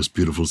world's most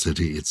beautiful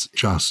city? It's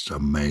just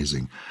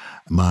amazing.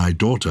 My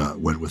daughter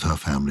went with her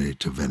family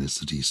to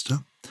Venice at Easter,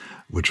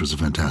 which was a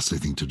fantastic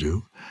thing to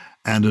do.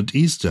 And at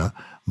Easter,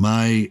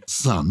 my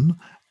son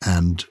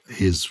and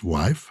his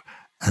wife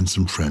and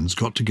some friends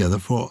got together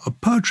for a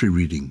poetry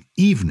reading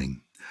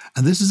evening.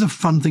 And this is a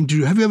fun thing to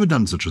do. Have you ever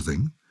done such a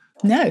thing?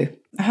 No,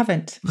 I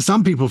haven't.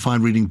 Some people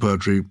find reading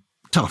poetry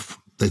tough.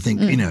 They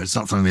think, it's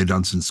not something they've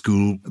done since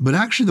school. But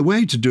actually the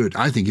way to do it,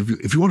 I think,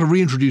 if you want to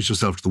reintroduce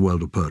yourself to the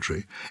world of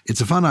poetry,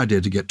 it's a fun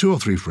idea to get 2 or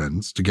 3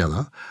 friends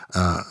together,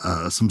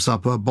 some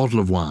supper, a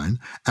bottle of wine,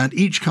 and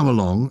each come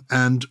along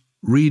and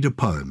read a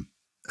poem,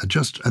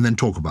 and then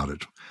talk about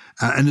it.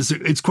 And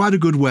it's quite a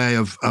good way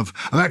of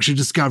actually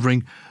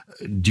discovering,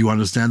 do you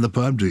understand the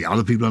poem? Do the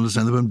other people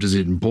understand the poem? Is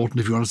it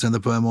important if you understand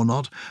the poem or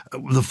not?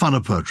 The fun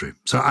of poetry.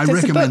 So I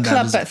recommend that. It's a book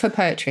club, but for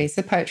poetry. It's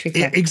a poetry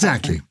club.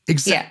 Exactly.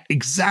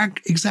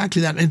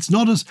 Exactly that. And it's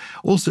not as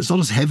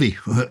heavy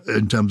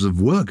in terms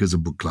of work as a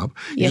book club.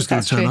 You just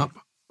got to turn up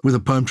with a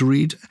poem to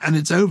read, and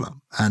it's over.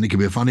 And it can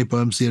be a funny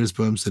poem, serious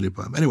poem, silly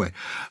poem. Anyway,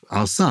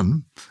 our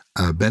son,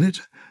 Bennett,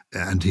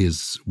 and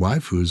his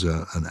wife, who's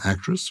an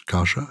actress,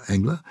 Kasia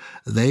Engler,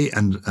 they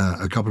and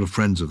a couple of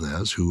friends of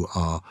theirs who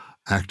are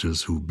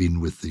actors who've been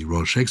with the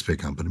Royal Shakespeare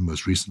Company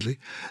most recently,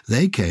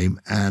 they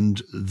came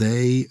and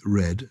they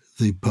read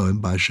the poem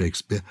by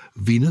Shakespeare,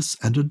 Venus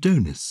and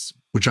Adonis,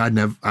 which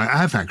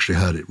I've actually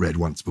heard it read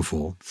once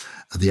before.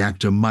 The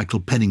actor Michael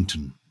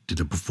Pennington did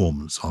a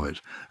performance of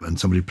it, and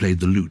somebody played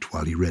the lute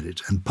while he read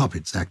it, and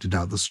puppets acted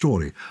out the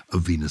story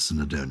of Venus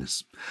and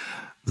Adonis.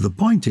 The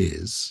point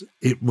is,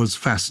 it was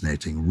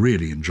fascinating,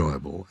 really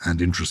enjoyable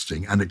and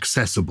interesting and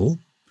accessible.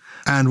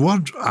 And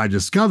what I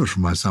discovered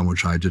from my son,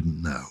 which I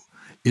didn't know,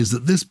 is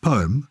that this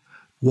poem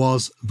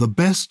was the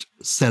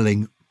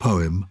best-selling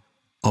poem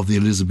of the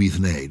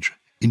Elizabethan age.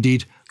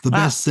 Indeed, the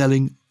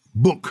best-selling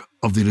book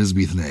of the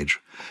Elizabethan age.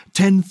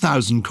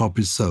 10,000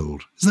 copies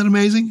sold. Isn't that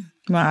amazing?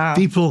 Wow.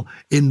 People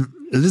in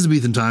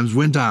Elizabethan times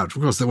went out,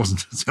 of course there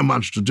wasn't so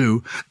much to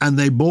do, and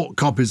they bought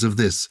copies of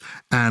this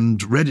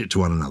and read it to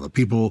one another.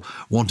 People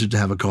wanted to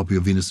have a copy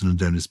of Venus and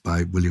Adonis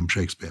by William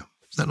Shakespeare.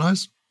 Is that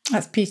nice?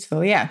 That's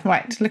beautiful, yeah.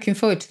 Right, looking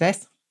forward to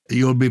this.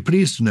 You'll be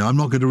pleased to know I'm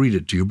not going to read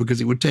it to you because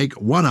it would take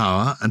 1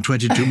 hour and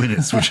 22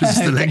 minutes, which is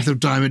the length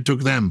of time it took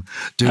them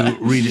to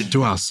read it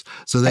to us.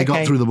 So they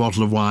got through the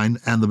bottle of wine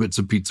and the bits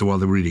of pizza while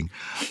they were reading.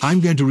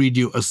 I'm going to read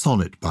you a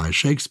sonnet by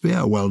Shakespeare,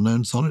 a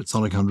well-known sonnet,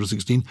 Sonnet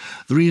 116.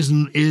 The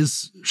reason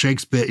is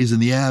Shakespeare is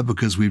in the air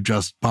because we've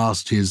just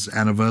passed his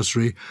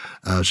anniversary.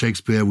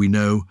 Shakespeare, we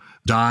know,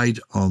 died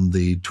on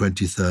the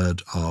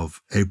 23rd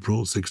of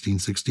April,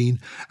 1616,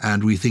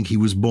 and we think he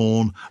was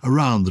born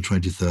around the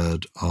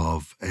 23rd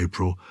of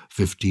April,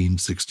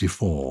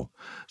 1564.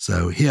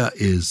 So here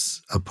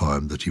is a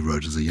poem that he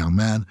wrote as a young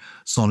man,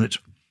 sonnet.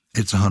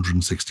 It's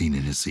 116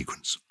 in his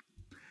sequence.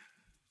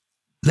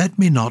 Let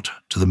me not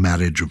to the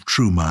marriage of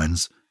true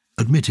minds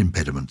admit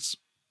impediments.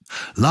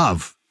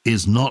 Love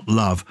is not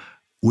love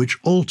which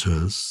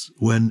alters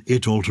when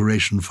it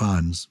alteration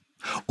finds,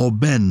 or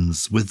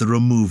bends with the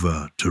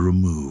remover to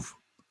remove.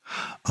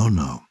 Oh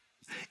no,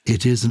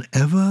 it is an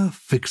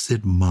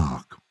ever-fixed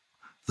mark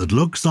that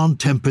looks on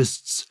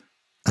tempests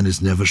and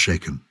is never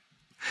shaken.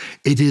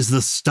 It is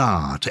the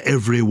star to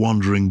every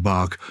wandering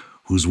bark,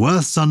 whose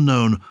worth's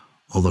unknown,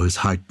 although his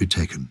height be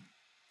taken.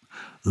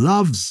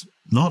 Love's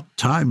not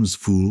time's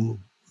fool,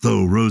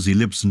 though rosy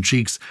lips and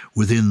cheeks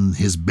within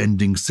his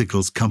bending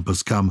sickle's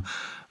compass come.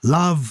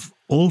 Love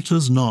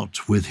alters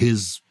not with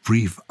his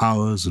brief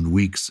hours and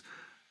weeks,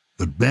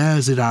 but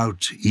bears it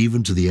out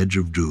even to the edge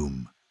of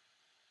doom.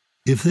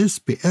 If this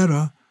be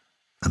error,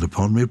 and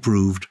upon me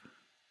proved,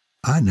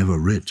 I never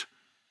writ,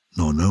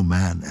 nor no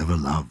man ever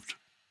loved.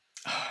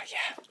 Oh,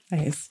 yeah.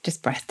 It's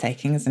just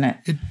breathtaking, isn't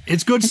it?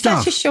 It's good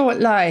stuff. Such a short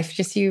life,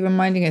 just you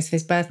reminding us of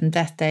his birth and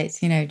death dates,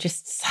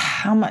 just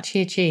how much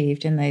he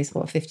achieved in those,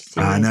 52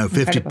 years? I know,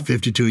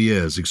 52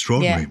 years,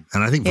 extraordinary. Yeah.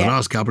 And I think for the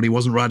last couple, he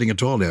wasn't writing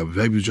at all.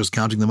 He was just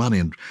counting the money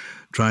and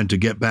trying to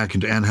get back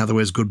into Anne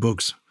Hathaway's good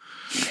books.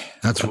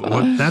 That's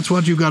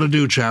what you've got to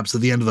do, chaps,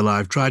 at the end of the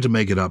life. Try to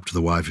make it up to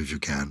the wife if you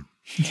can.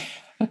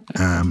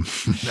 I'm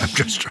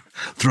just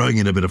throwing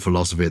in a bit of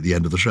philosophy at the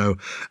end of the show.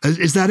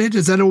 Is that it?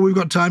 Is that all we've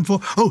got time for?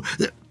 Oh,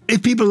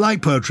 If people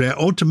like poetry, I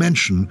ought to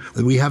mention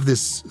that we have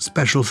this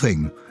special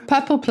thing.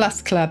 Purple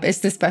Plus Club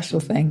is the special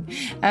thing,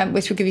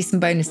 which will give you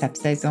some bonus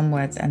episodes on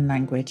words and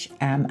language.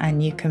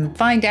 And you can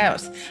find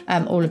out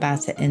all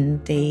about it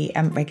in the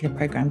regular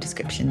programme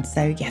description.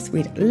 So yes,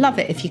 we'd love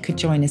it if you could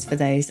join us for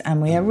those.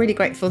 And we are really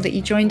grateful that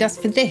you joined us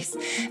for this.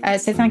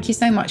 So thank you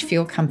so much for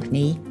your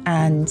company.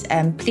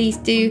 And please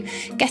do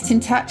get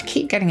in touch,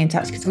 keep getting in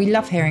touch, because we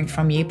love hearing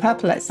from you.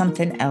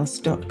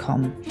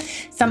 purple@somethingelse.com.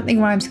 Something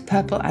Rhymes with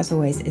Purple, as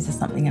always, is a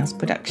Something Else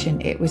production.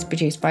 It was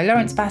produced by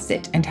Lawrence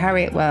Bassett and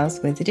Harriet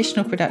Wells, with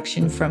additional production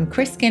from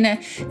Chris Skinner,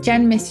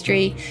 Jen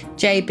Mystery,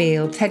 Jay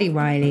Beale, Teddy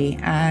Riley,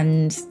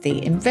 and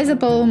the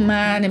Invisible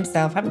Man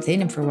himself. I haven't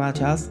seen him for a while,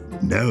 Charles.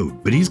 No,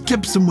 but he's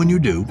clips them when you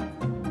do.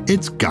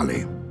 It's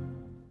Gully.